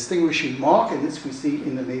is the distinguishing mark, and this we see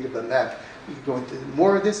in the Medeba map. We can go into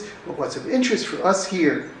more of this, but what's of interest for us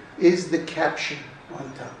here is the caption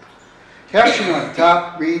on top. Caption on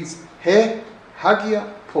top reads, He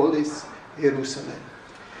Hagia Polis Ierousalém.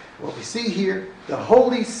 What we see here, the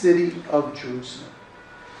holy city of Jerusalem,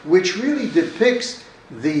 which really depicts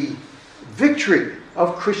the victory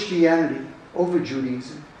of Christianity over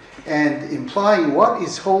Judaism, and implying what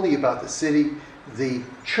is holy about the city, the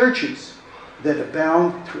churches that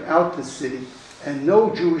abound throughout the city, and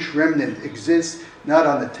no Jewish remnant exists, not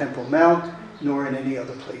on the Temple Mount, nor in any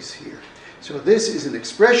other place here. So this is an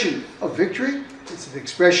expression of victory. It's an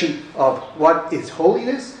expression of what is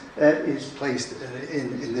holiness that is placed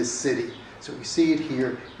in this city. So we see it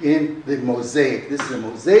here in the mosaic. This is a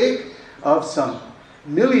mosaic of some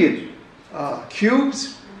million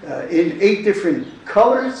cubes in 8 different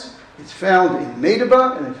colors. It's found in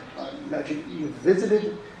Medeba, and I imagine you've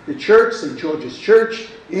visited the church, St. George's Church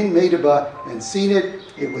in Medeba, and seen it.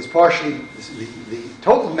 It was partially, the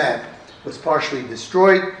total map was partially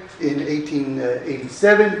destroyed in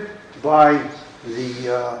 1887 by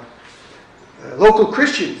the local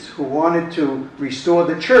Christians who wanted to restore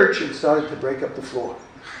the church and started to break up the floor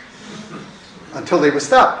until they were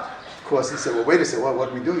stopped. Of course, they said, well, wait a second, what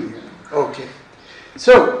are we doing here? Okay.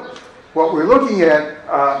 So, what we're looking at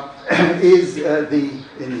is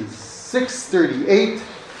in 638,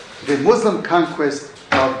 the Muslim conquest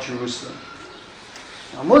of Jerusalem.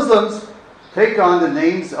 Now, Muslims take on the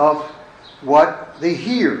names of what they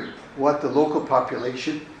hear, what the local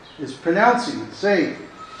population is pronouncing and saying.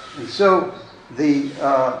 And so the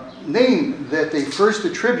name that they first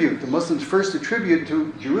attribute, the Muslims first attribute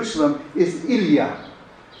to Jerusalem is Ilia,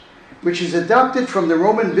 which is adopted from the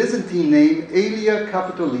Roman Byzantine name Aelia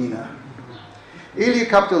Capitolina. Aelia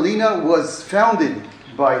Capitolina was founded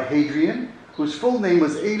by Hadrian, whose full name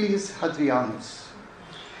was Aelius Hadrianus.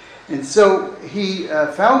 And so he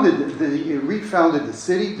refounded the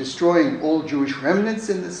city, destroying all Jewish remnants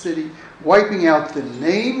in the city, wiping out the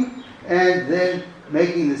name, and then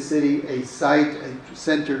making the city a site, a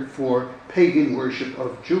center for pagan worship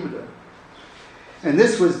of Judah. And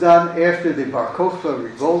this was done after the Bar Kokhba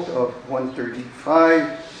revolt of 135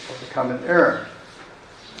 of the Common Era.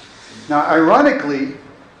 Now, ironically,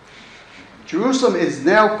 Jerusalem is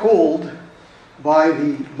now called by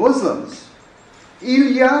the Muslims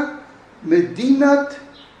Ilia Medinat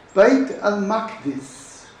Beit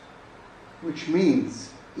al-Maqdis, which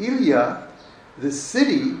means Ilia, the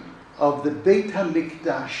city of the Beit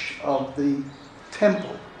HaMikdash, of the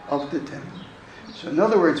temple, So in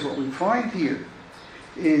other words, what we find here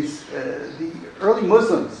is the early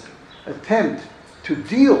Muslims attempt to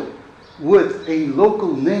deal with a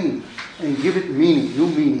local name and give it meaning, new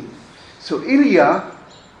meaning. So Ilia,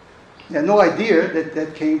 they had no idea that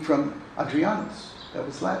that came from Adrianus. That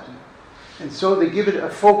was Latin. And so they give it a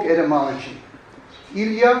folk etymology.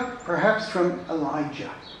 Ilia, perhaps from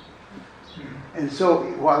Elijah. And so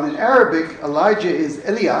while in Arabic, Elijah is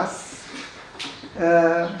Elias,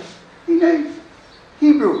 in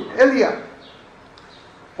Hebrew, Elia.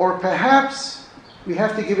 Or perhaps we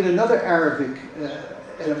have to give it another Arabic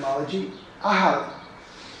etymology, ahal,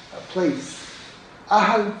 a place.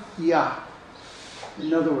 Ahal ya.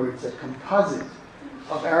 In other words, a composite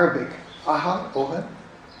of Arabic. Ahal, ohel,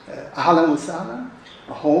 ahalan wa sahlan,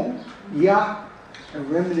 a home. Ya, a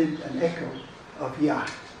remnant, an echo of Yah,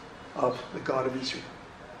 of the God of Israel.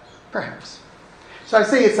 Perhaps. So I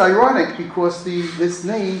say it's ironic because this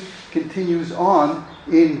name continues on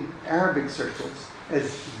in Arabic circles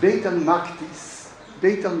as Beit al-Maqdis,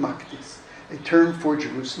 a term for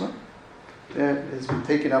Jerusalem that has been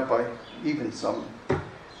taken up by even some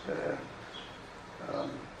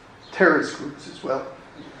terrorist groups as well,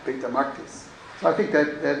 Beit al-Maqdis. So I think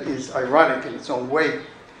that is ironic in its own way.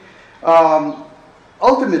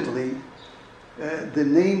 Ultimately, the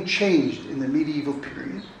name changed in the medieval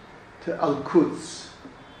period to Al-Quds.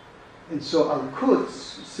 And so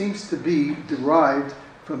Al-Quds seems to be derived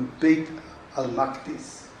from Beit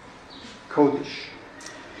al-Maqdis, Kodesh.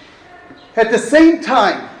 At the same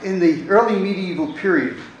time, in the early medieval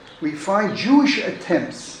period, we find Jewish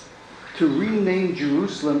attempts to rename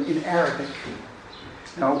Jerusalem in Arabic.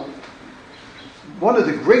 Now, one of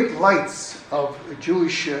the great lights of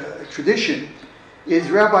Jewish tradition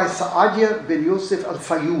is Rabbi Saadia ben Yosef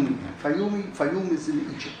al-Fayumi. Fayum is in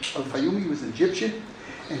Egypt. Al-Fayumi was an Egyptian,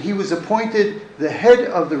 and he was appointed the head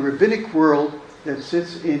of the rabbinic world that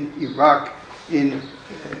sits in Iraq,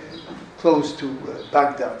 close to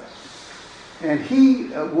Baghdad. And he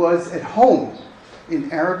was at home in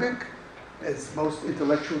Arabic, as most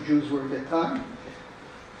intellectual Jews were at that time,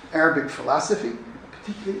 Arabic philosophy,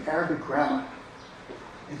 particularly Arabic grammar.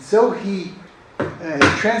 And so he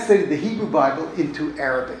translated the Hebrew Bible into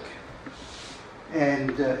Arabic.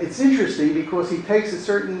 And it's interesting because he takes a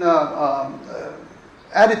certain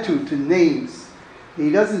attitude to names. He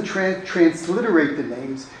doesn't transliterate the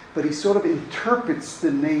names, but he sort of interprets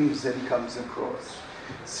the names that he comes across.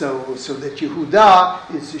 So that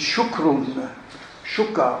Yehuda is Shukrun,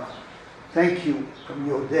 Shukar, thank you, from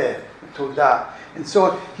Yodeh, Todah. And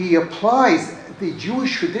so he applies the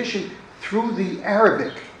Jewish tradition through the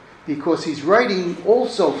Arabic, because he's writing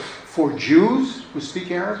also for Jews who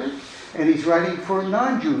speak Arabic, and he's writing for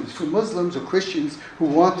non-Jews, for Muslims or Christians who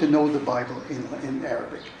want to know the Bible in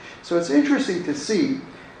Arabic. So it's interesting to see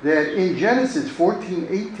that in Genesis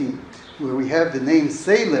 14:18, where we have the name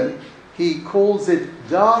Salem, he calls it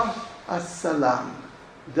Dar as-Salam.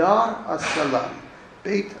 Dar as-Salam,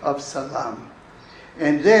 Beit of Salam.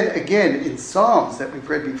 And then again in Psalms that we've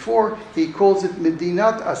read before, he calls it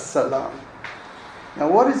Medinat as-Salam. Now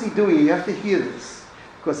what is he doing? You have to hear this.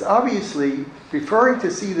 Because obviously, preferring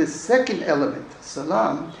to see the second element,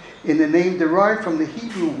 salam, in the name derived from the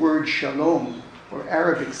Hebrew word shalom, or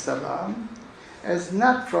Arabic salam, as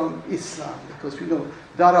not from Islam. Because we know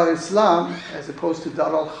Dar al-Islam, as opposed to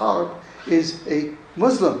Dar al-Harb, is a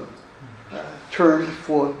Muslim term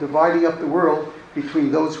for dividing up the world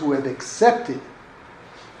between those who have accepted,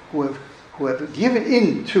 who have given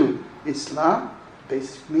in to Islam,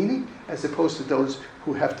 basic meaning, as opposed to those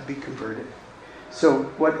who have to be converted. So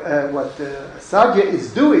what Saadia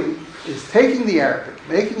is doing is taking the Arabic,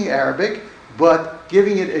 making it Arabic, but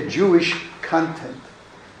giving it a Jewish content.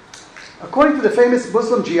 According to the famous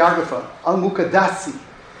Muslim geographer Al-Muqaddasi,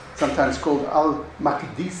 sometimes called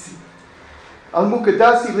Al-Maqdisi,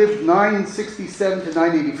 Al-Muqaddasi lived 967 to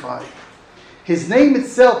 985. His name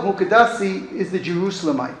itself, Muqaddasi, is the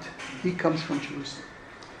Jerusalemite. He comes from Jerusalem.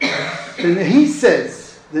 And he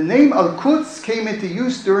says, the name Al-Quds came into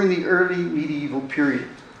use during the early medieval period.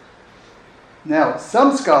 Now,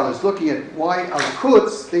 some scholars looking at why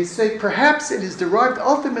Al-Quds, they say perhaps it is derived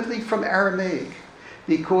ultimately from Aramaic,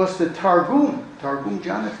 because the Targum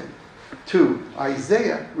Jonathan, to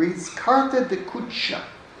Isaiah reads Karta de Kudsha,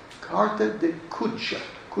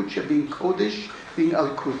 Kudsha being Kodesh, being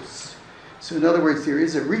Al-Quds. So in other words, there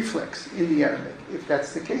is a reflex in the Aramaic. If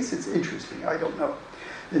that's the case, it's interesting. I don't know.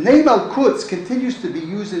 The name Al-Quds continues to be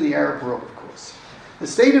used in the Arab world, of course. The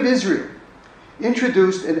state of Israel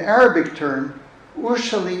introduced an Arabic term,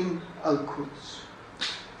 Ierousalém al-Quds.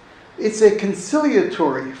 It's a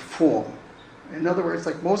conciliatory form. In other words,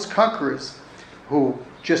 like most conquerors who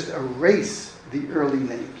just erase the early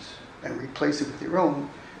names and replace it with their own,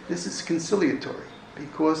 this is conciliatory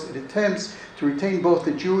because it attempts to retain both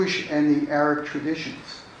the Jewish and the Arab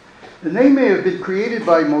traditions. The name may have been created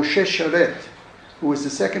by Moshe Sharet, who was the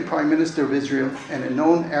second prime minister of Israel and a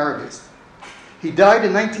known Arabist. He died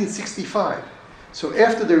in 1965. So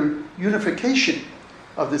after the unification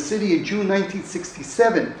of the city in June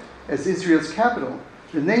 1967 as Israel's capital,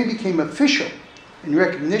 the name became official in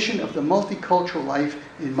recognition of the multicultural life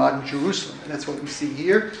in modern Jerusalem. And that's what we see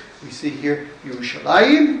here. We see here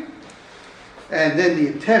Ierousalém, and then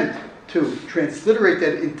the attempt to transliterate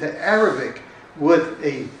that into Arabic with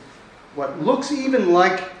what looks even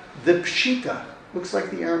like the Pshita, looks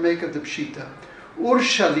like the Aramaic of the Pshita.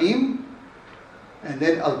 Ierousalém, and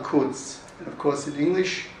then Al-Quds. And of course in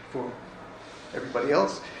English, for everybody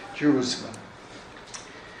else, Jerusalem.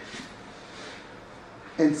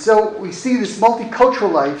 And so we see this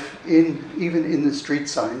multicultural life even in the street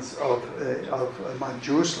signs of modern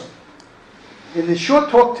Jerusalem. In this short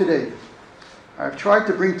talk today, I've tried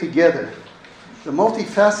to bring together the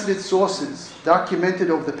multifaceted sources documented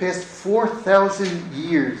over the past 4,000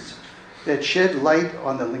 years that shed light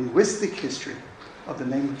on the linguistic history of the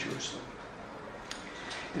name of Jerusalem.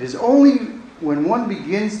 It is only when one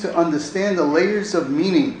begins to understand the layers of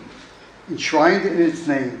meaning enshrined in its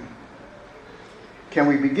name can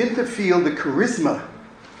we begin to feel the charisma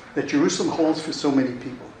that Jerusalem holds for so many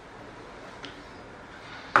people.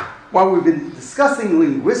 While we've been discussing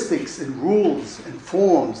linguistics and rules and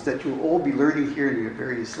forms that you'll all be learning here in your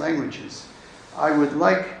various languages, I would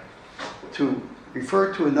like to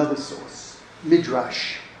refer to another source,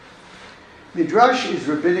 Midrash. Midrash is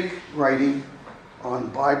rabbinic writing on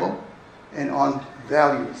Bible and on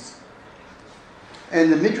values.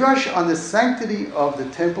 And the Midrash on the sanctity of the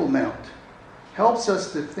Temple Mount helps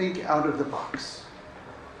us to think out of the box.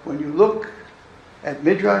 When you look at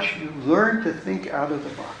Midrash, you learn to think out of the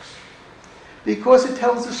box. Because it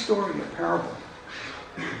tells a story, a parable.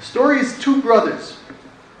 The story is two brothers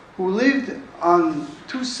who lived on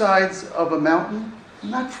two sides of a mountain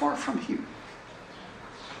not far from here.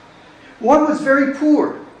 One was very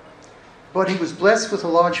poor, but he was blessed with a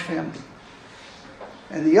large family.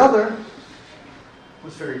 And the other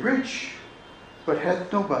was very rich, but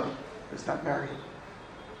had nobody, was not married.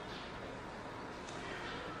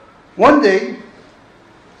 One day,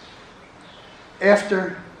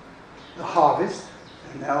 after the harvest,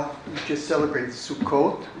 and now we just celebrated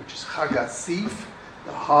Sukkot, which is Chag HaSif,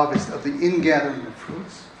 the harvest of the ingathering of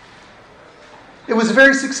fruits. It was a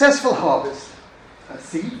very successful harvest,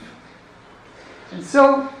 Hasif. And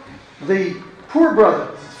so the poor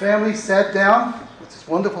brother, his family sat down with this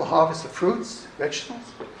wonderful harvest of fruits, vegetables,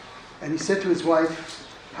 and he said to his wife,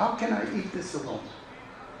 "How can I eat this alone?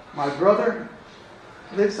 My brother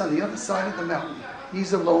lives on the other side of the mountain.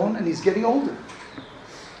 He's alone and he's getting older.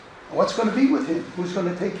 What's going to be with him? Who's going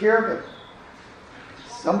to take care of him?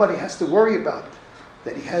 Somebody has to worry about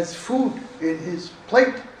that he has food in his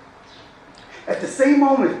plate." At the same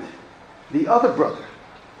moment, the other brother,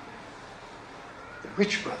 the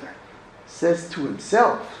rich brother, says to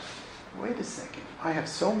himself, "Wait a second, I have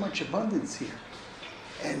so much abundance here.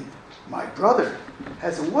 And my brother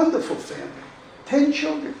has a wonderful family, 10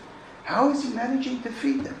 children. How is he managing to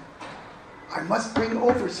feed them? I must bring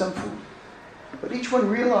over some food." But each one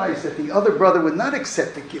realized that the other brother would not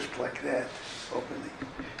accept a gift like that openly.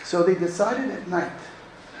 So they decided at night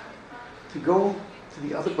to go to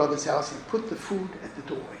the other brother's house and put the food at the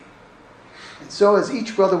doorway. And so as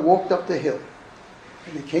each brother walked up the hill,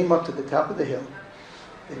 and they came up to the top of the hill,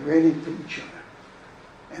 they ran into each other.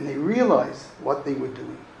 And they realized what they were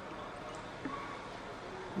doing.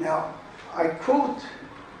 Now, I quote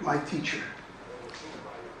my teacher,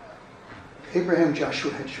 Abraham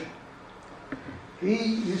Joshua Heschel. He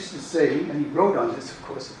used to say, and he wrote on this, of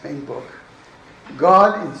course, his main book,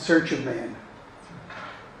 "God in search of man."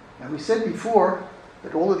 And we said before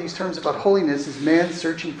that all of these terms about holiness is man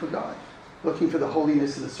searching for God, looking for the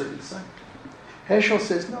holiness in a certain site. Heschel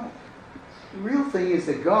says no. The real thing is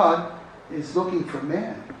that God is looking for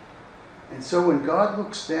man. And so when God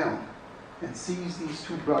looks down and sees these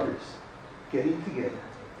two brothers getting together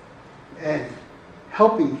and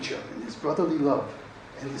helping each other in this brotherly love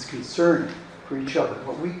and this concern for each other,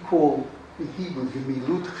 what we call in Hebrew,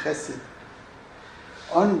 gemilut chesed,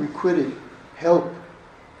 unrequited help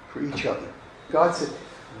for each other. God said,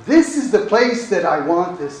 "This is the place that I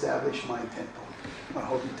want to establish my temple, my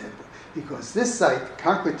holy temple, because this site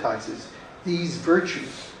concretizes these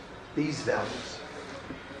virtues, these values."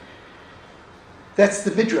 That's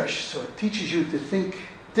the Midrash, so it teaches you to think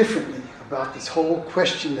differently about this whole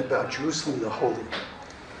question about Jerusalem the Holy.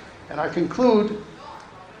 And I conclude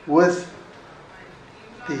with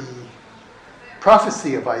the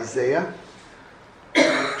prophecy of Isaiah,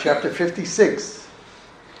 chapter 56.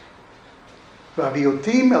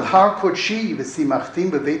 "V'aviotim el har kodshi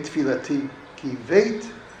v'simachtim b'veit tfilati, ki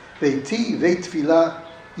veiti veit tfilah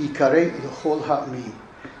yikarei l'chol ha'amim."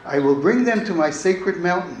 I will bring them to my sacred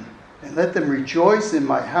mountain, and let them rejoice in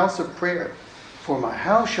my house of prayer, for my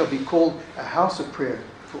house shall be called a house of prayer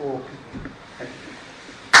for all people. Thank you.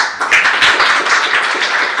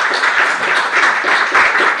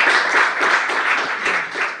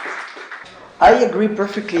 I agree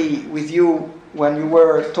perfectly with you when you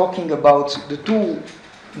were talking about the two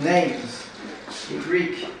names in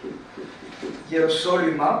Greek,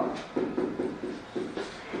 Ierousalém,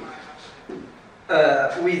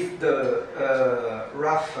 with the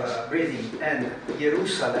rough breathing, and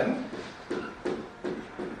Ierousalém,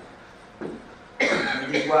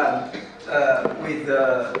 and this one with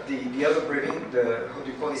the other breathing, how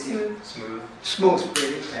do you call it? Smooth. Smooth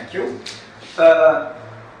breathing, thank you.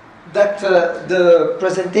 That the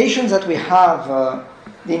presentations that we have,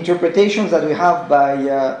 the interpretations that we have by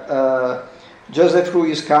Joseph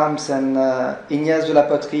Ruiz-Camps and Ignace de la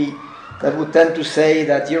Poterie, that would tend to say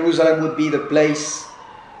that Jerusalem would be the place,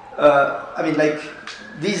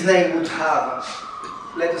 this name would have,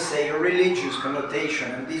 let us say, a religious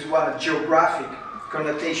connotation, and this one a geographic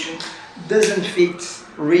connotation, doesn't fit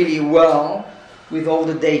really well with all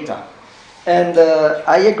the data. And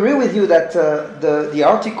I agree with you that the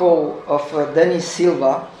article of Denis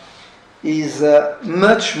Silva is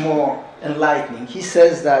much more enlightening. He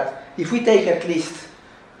says that if we take at least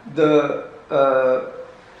the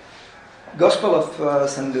Gospel of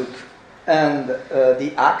St. Luke and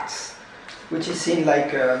the Acts, which is seen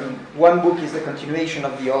like one book is the continuation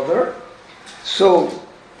of the other. So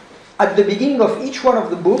at the beginning of each one of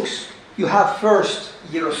the books, you have first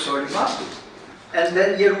Ierousalém and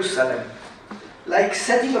then Jerusalem. Like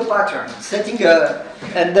setting a pattern,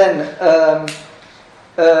 and then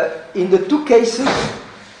in the two cases,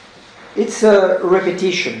 it's a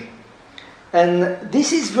repetition. And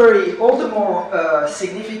this is all the more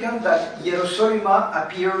significant that Ierousalém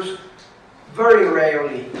appears very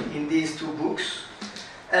rarely in these two books.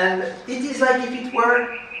 And it is like if it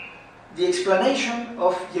were the explanation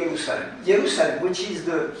of Jerusalem. Jerusalem, which is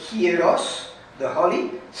the hieros, the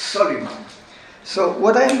holy, Solima. So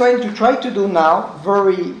what I'm going to try to do now,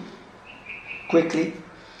 very quickly,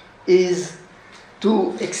 is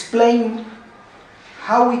to explain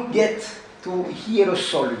how we get to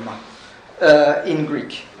Hierosolyma in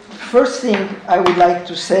Greek. First thing I would like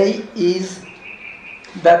to say is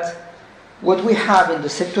that what we have in the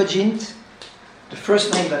Septuagint, the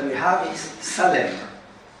first name that we have is Salem,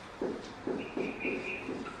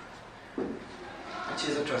 which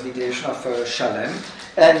is a transliteration of Shalem.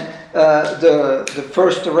 And the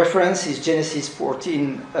first reference is Genesis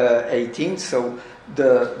 14:18. So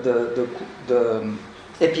the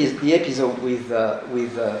episode with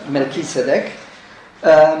Melchizedek,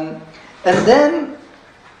 and then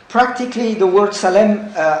practically the word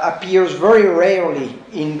Salem appears very rarely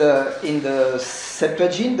in the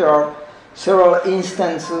Septuagint. There are several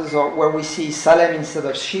instances where we see Salem instead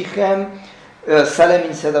of Shechem, Salem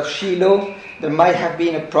instead of Shiloh. There might have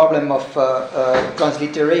been a problem of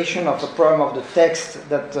transliteration, of a problem of the text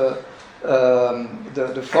that the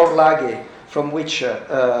Vorlage from which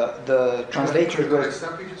the translators were. Can I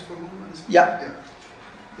stop you just for a moment? Yeah.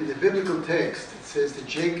 In the biblical text, it says that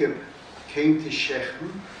Jacob came to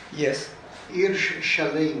Shechem. Yes.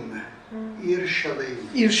 Ierousalém.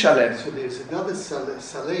 Ierousalém. So there's another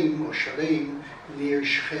Salem or Shalem near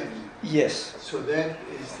Shechem. Yes. So that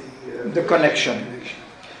is the connection.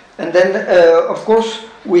 And then, of course,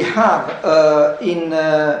 we have in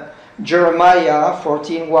Jeremiah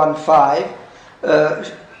 14:1-5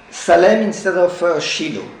 Salem instead of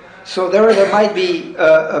Shiloh. So there might be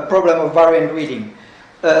a problem of variant reading.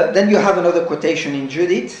 Then you have another quotation in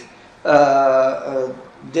Judith, a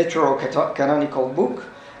deuterocanonical book,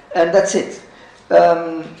 and that's it.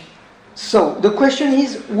 So the question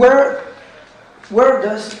is, where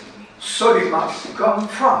does Solima come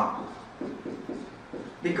from?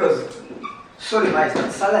 Because Solima is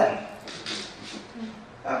not Salem.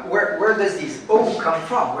 Where does this O come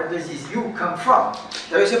from? Where does this U come from?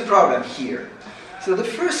 There is a problem here. So the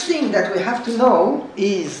first thing that we have to know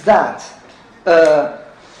is that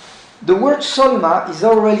the word Solima is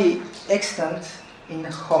already extant in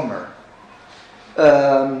Homer.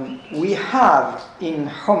 We have in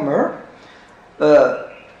Homer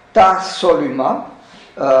Ta Soluma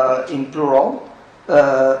in plural,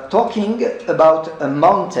 talking about a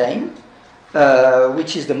mountain,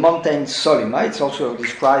 which is the mountain Solima. It's also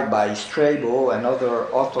described by Strabo and other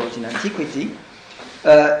authors in antiquity.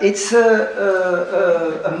 It's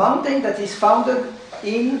a mountain that is founded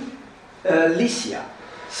in Lycia,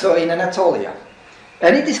 so in Anatolia,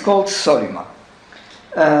 and it is called Solima.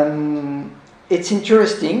 It's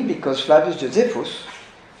interesting because Flavius Josephus,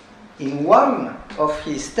 in one of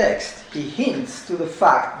his texts, he hints to the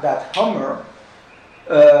fact that Homer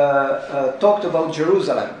talked about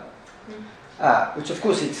Jerusalem, which of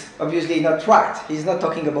course it's obviously not right. He's not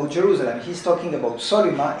talking about Jerusalem, he's talking about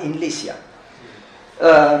Solima in Lycia.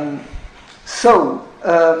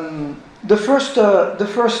 the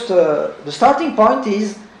starting point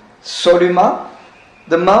is Solyma,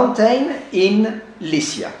 the mountain in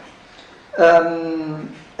Lycia.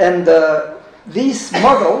 This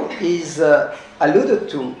model is alluded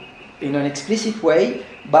to in an explicit way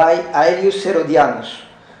by Aelius Herodianus.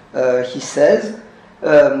 He says,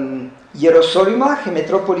 Ierousalém, he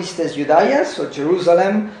metropolis tes Judaias, so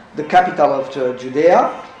Jerusalem, the capital of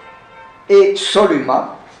Judea, e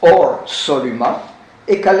Solyma, or Solyma,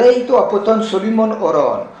 e kaleito apoton Solymon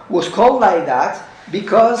oron, was called like that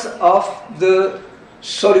because of the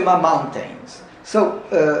Solyma mountains. So,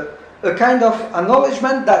 a kind of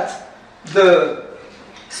acknowledgement that the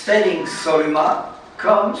spelling Solyma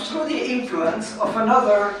comes through the influence of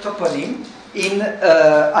another toponym in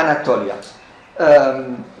Anatolia.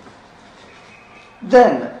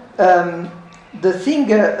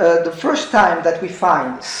 The first time that we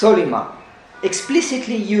find Solyma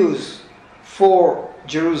explicitly used for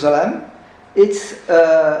Jerusalem, it's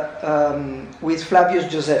with Flavius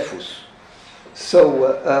Josephus.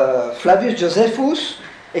 So Flavius Josephus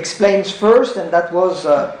explains first, and that was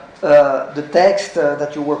the text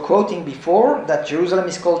that you were quoting before, that Jerusalem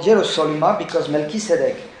is called Ierousalém because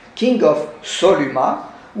Melchizedek, king of Solyma,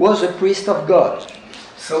 was a priest of God.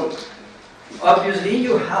 So obviously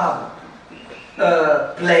you have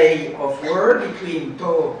a play of word between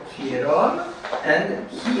to hieron and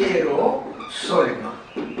Ierousalém.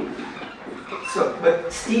 So,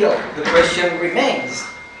 but still the question remains,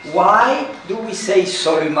 why do we say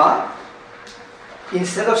Solyma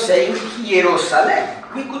instead of saying Ierousalém?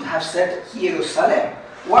 We could have said Ierousalém.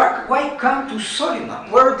 Why come to Solyma?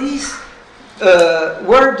 Where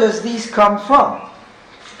does this come from?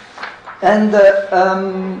 And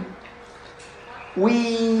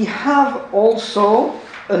we have also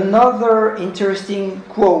another interesting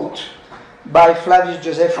quote by Flavius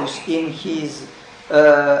Josephus in his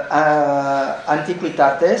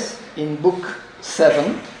Antiquitates in book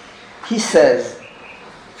 7. He says,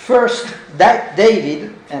 first, that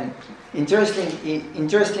David, and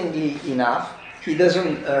interestingly enough, he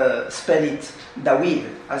doesn't spell it David,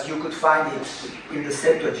 as you could find it in the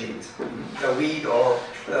Septuagint, David or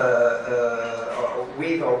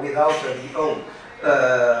with or without the O.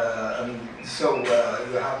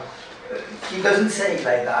 You have. He doesn't say it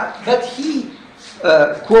like that, but he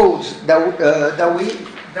quotes David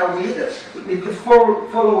with the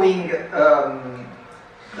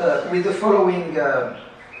following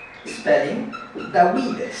spelling,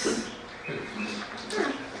 Davides.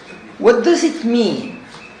 What does it mean?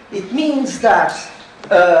 It means that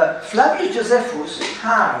Flavius Josephus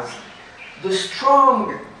has the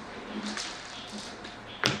strong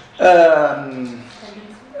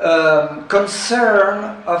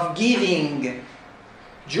concern of giving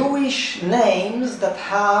Jewish names that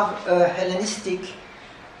have a Hellenistic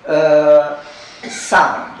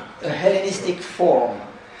sound, a Hellenistic form.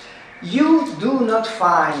 You do not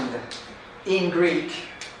find in Greek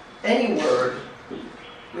any word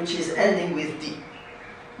which is ending with D.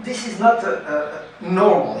 This is not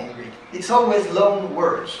normal in Greek. It's always long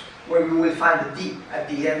words where you will find a D at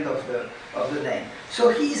the end of the name. So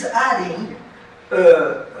he's adding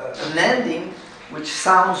an ending which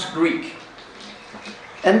sounds Greek.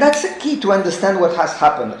 And that's a key to understand what has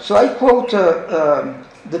happened. So I quote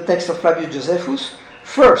the text of Flavius Josephus.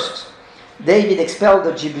 First, David expelled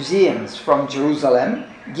the Jebusians from Jerusalem,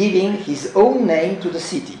 giving his own name to the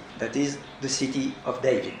city, that is, the city of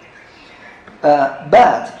David.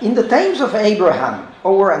 But in the times of Abraham,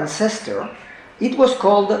 our ancestor, it was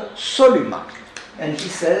called Solyma. And he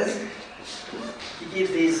says, he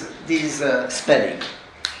gives this spelling.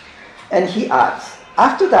 And he adds,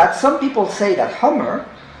 after that, some people say that Homer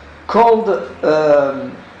called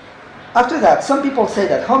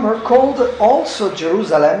also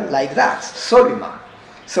Jerusalem like that, Solyma.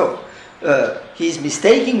 So he's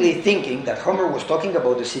mistakenly thinking that Homer was talking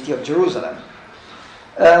about the city of Jerusalem.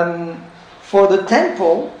 For the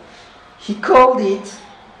temple, he called it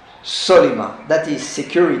Solyma, that is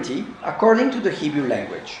security, according to the Hebrew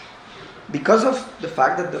language, because of the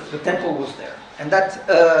fact that the temple was there. And that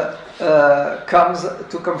comes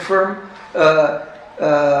to confirm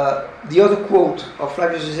the other quote of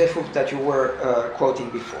Flavius Josephus that you were quoting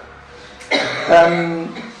before.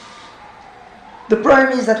 The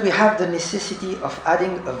problem is that we have the necessity of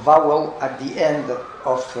adding a vowel at the end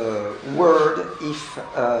of a word if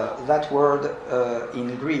that word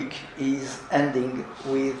in Greek is ending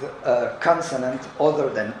with a consonant other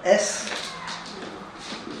than S,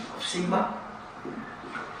 sigma,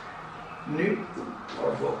 nu,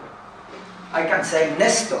 or vo. I can say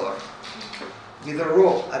Nestor with a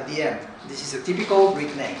rho at the end. This is a typical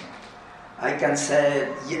Greek name. I can say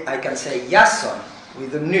Iason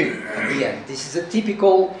with a nu at the end. This is a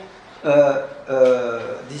typical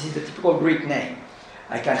Greek name.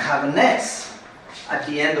 I can have an S at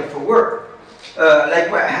the end of a word, like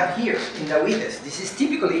what I have here in Davides. This is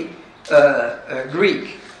typically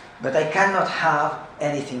Greek, but I cannot have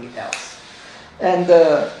anything else. And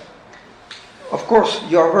of course,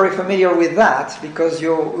 you are very familiar with that because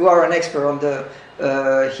you are an expert on the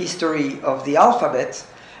history of the alphabet,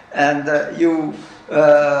 and you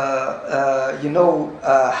know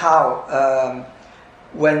how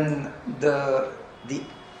when the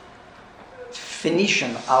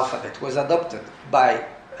Phoenician alphabet was adopted by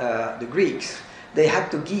the Greeks, they had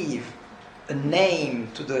to give a name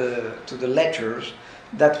to the letters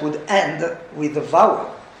that would end with a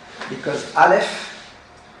vowel, because Aleph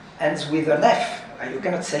ends with an F. You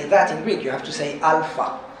cannot say that in Greek. You have to say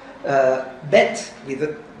alpha. Bet with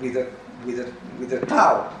a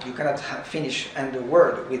tau. You cannot finish end the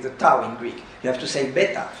word with a tau in Greek. You have to say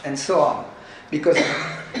beta, and so on, because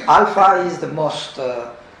alpha is the most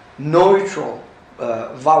neutral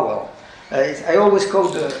vowel. I always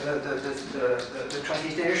quote the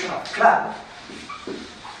transliteration of club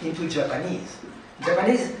into Japanese. In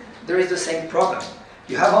Japanese, there is the same problem.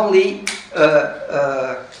 You have only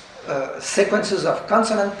sequences of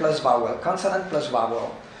consonant plus vowel, consonant plus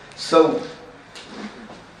vowel. So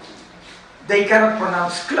they cannot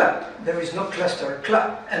pronounce club. There is no cluster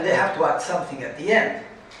club, and they have to add something at the end.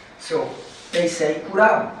 So they say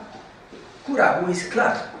kurabu. Kurabu is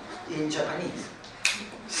club in Japanese.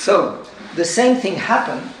 So the same thing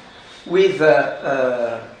happened with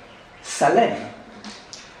Salem.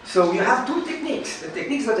 So you have two techniques. The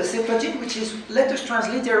techniques of the Septuagint, which is letters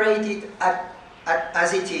transliterated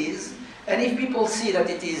as it is, and if people see that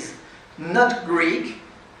it is not Greek,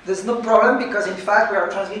 there's no problem, because in fact we are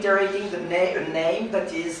transliterating a name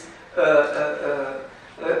that is a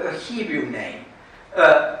Hebrew name.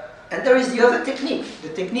 And there is the other technique, the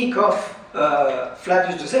technique of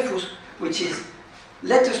Flavius Josephus, which is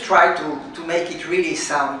let us try to make it really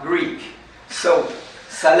sound Greek. So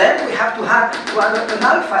Salem, we have to add an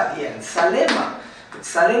alpha at the end, Salema. With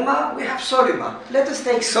Salema, we have Solyma. Let us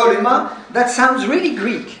take Solyma, that sounds really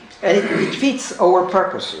Greek, and it fits our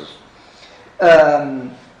purposes.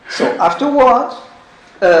 So afterwards,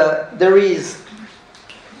 there is,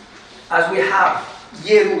 as we have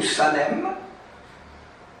Ierousalém,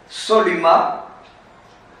 Solyma,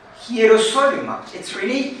 Hierosólyma. It's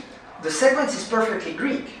really, the sequence is perfectly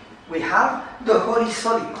Greek. We have the Holy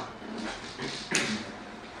Solyma.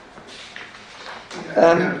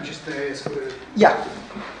 Just to ask, yeah.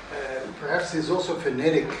 Perhaps there's also a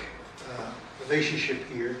phonetic relationship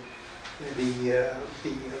here. The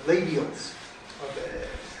labials of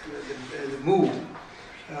the mu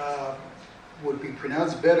would be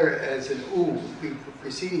pronounced better as an u,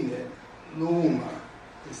 preceding it, luma,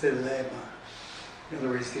 instead of lema. In other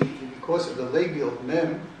words, because of the labial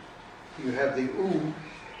mem, you have the u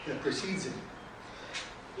that precedes it.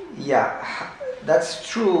 Yeah, that's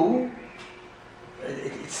true.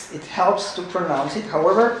 It helps to pronounce it.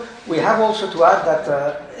 However, we have also to add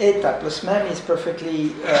that eta plus mem is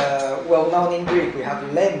perfectly well known in Greek. We have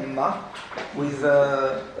lemma with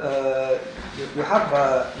you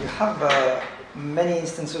have many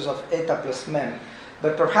instances of eta plus mem,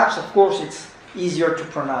 but perhaps, of course, it's easier to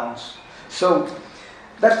pronounce. So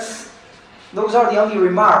those are the only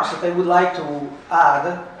remarks that I would like to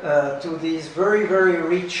add to this very, very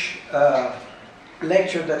rich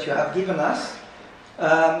lecture that you have given us.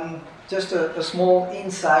 Just a small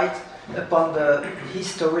insight upon the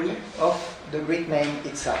history of the Greek name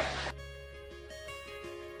itself.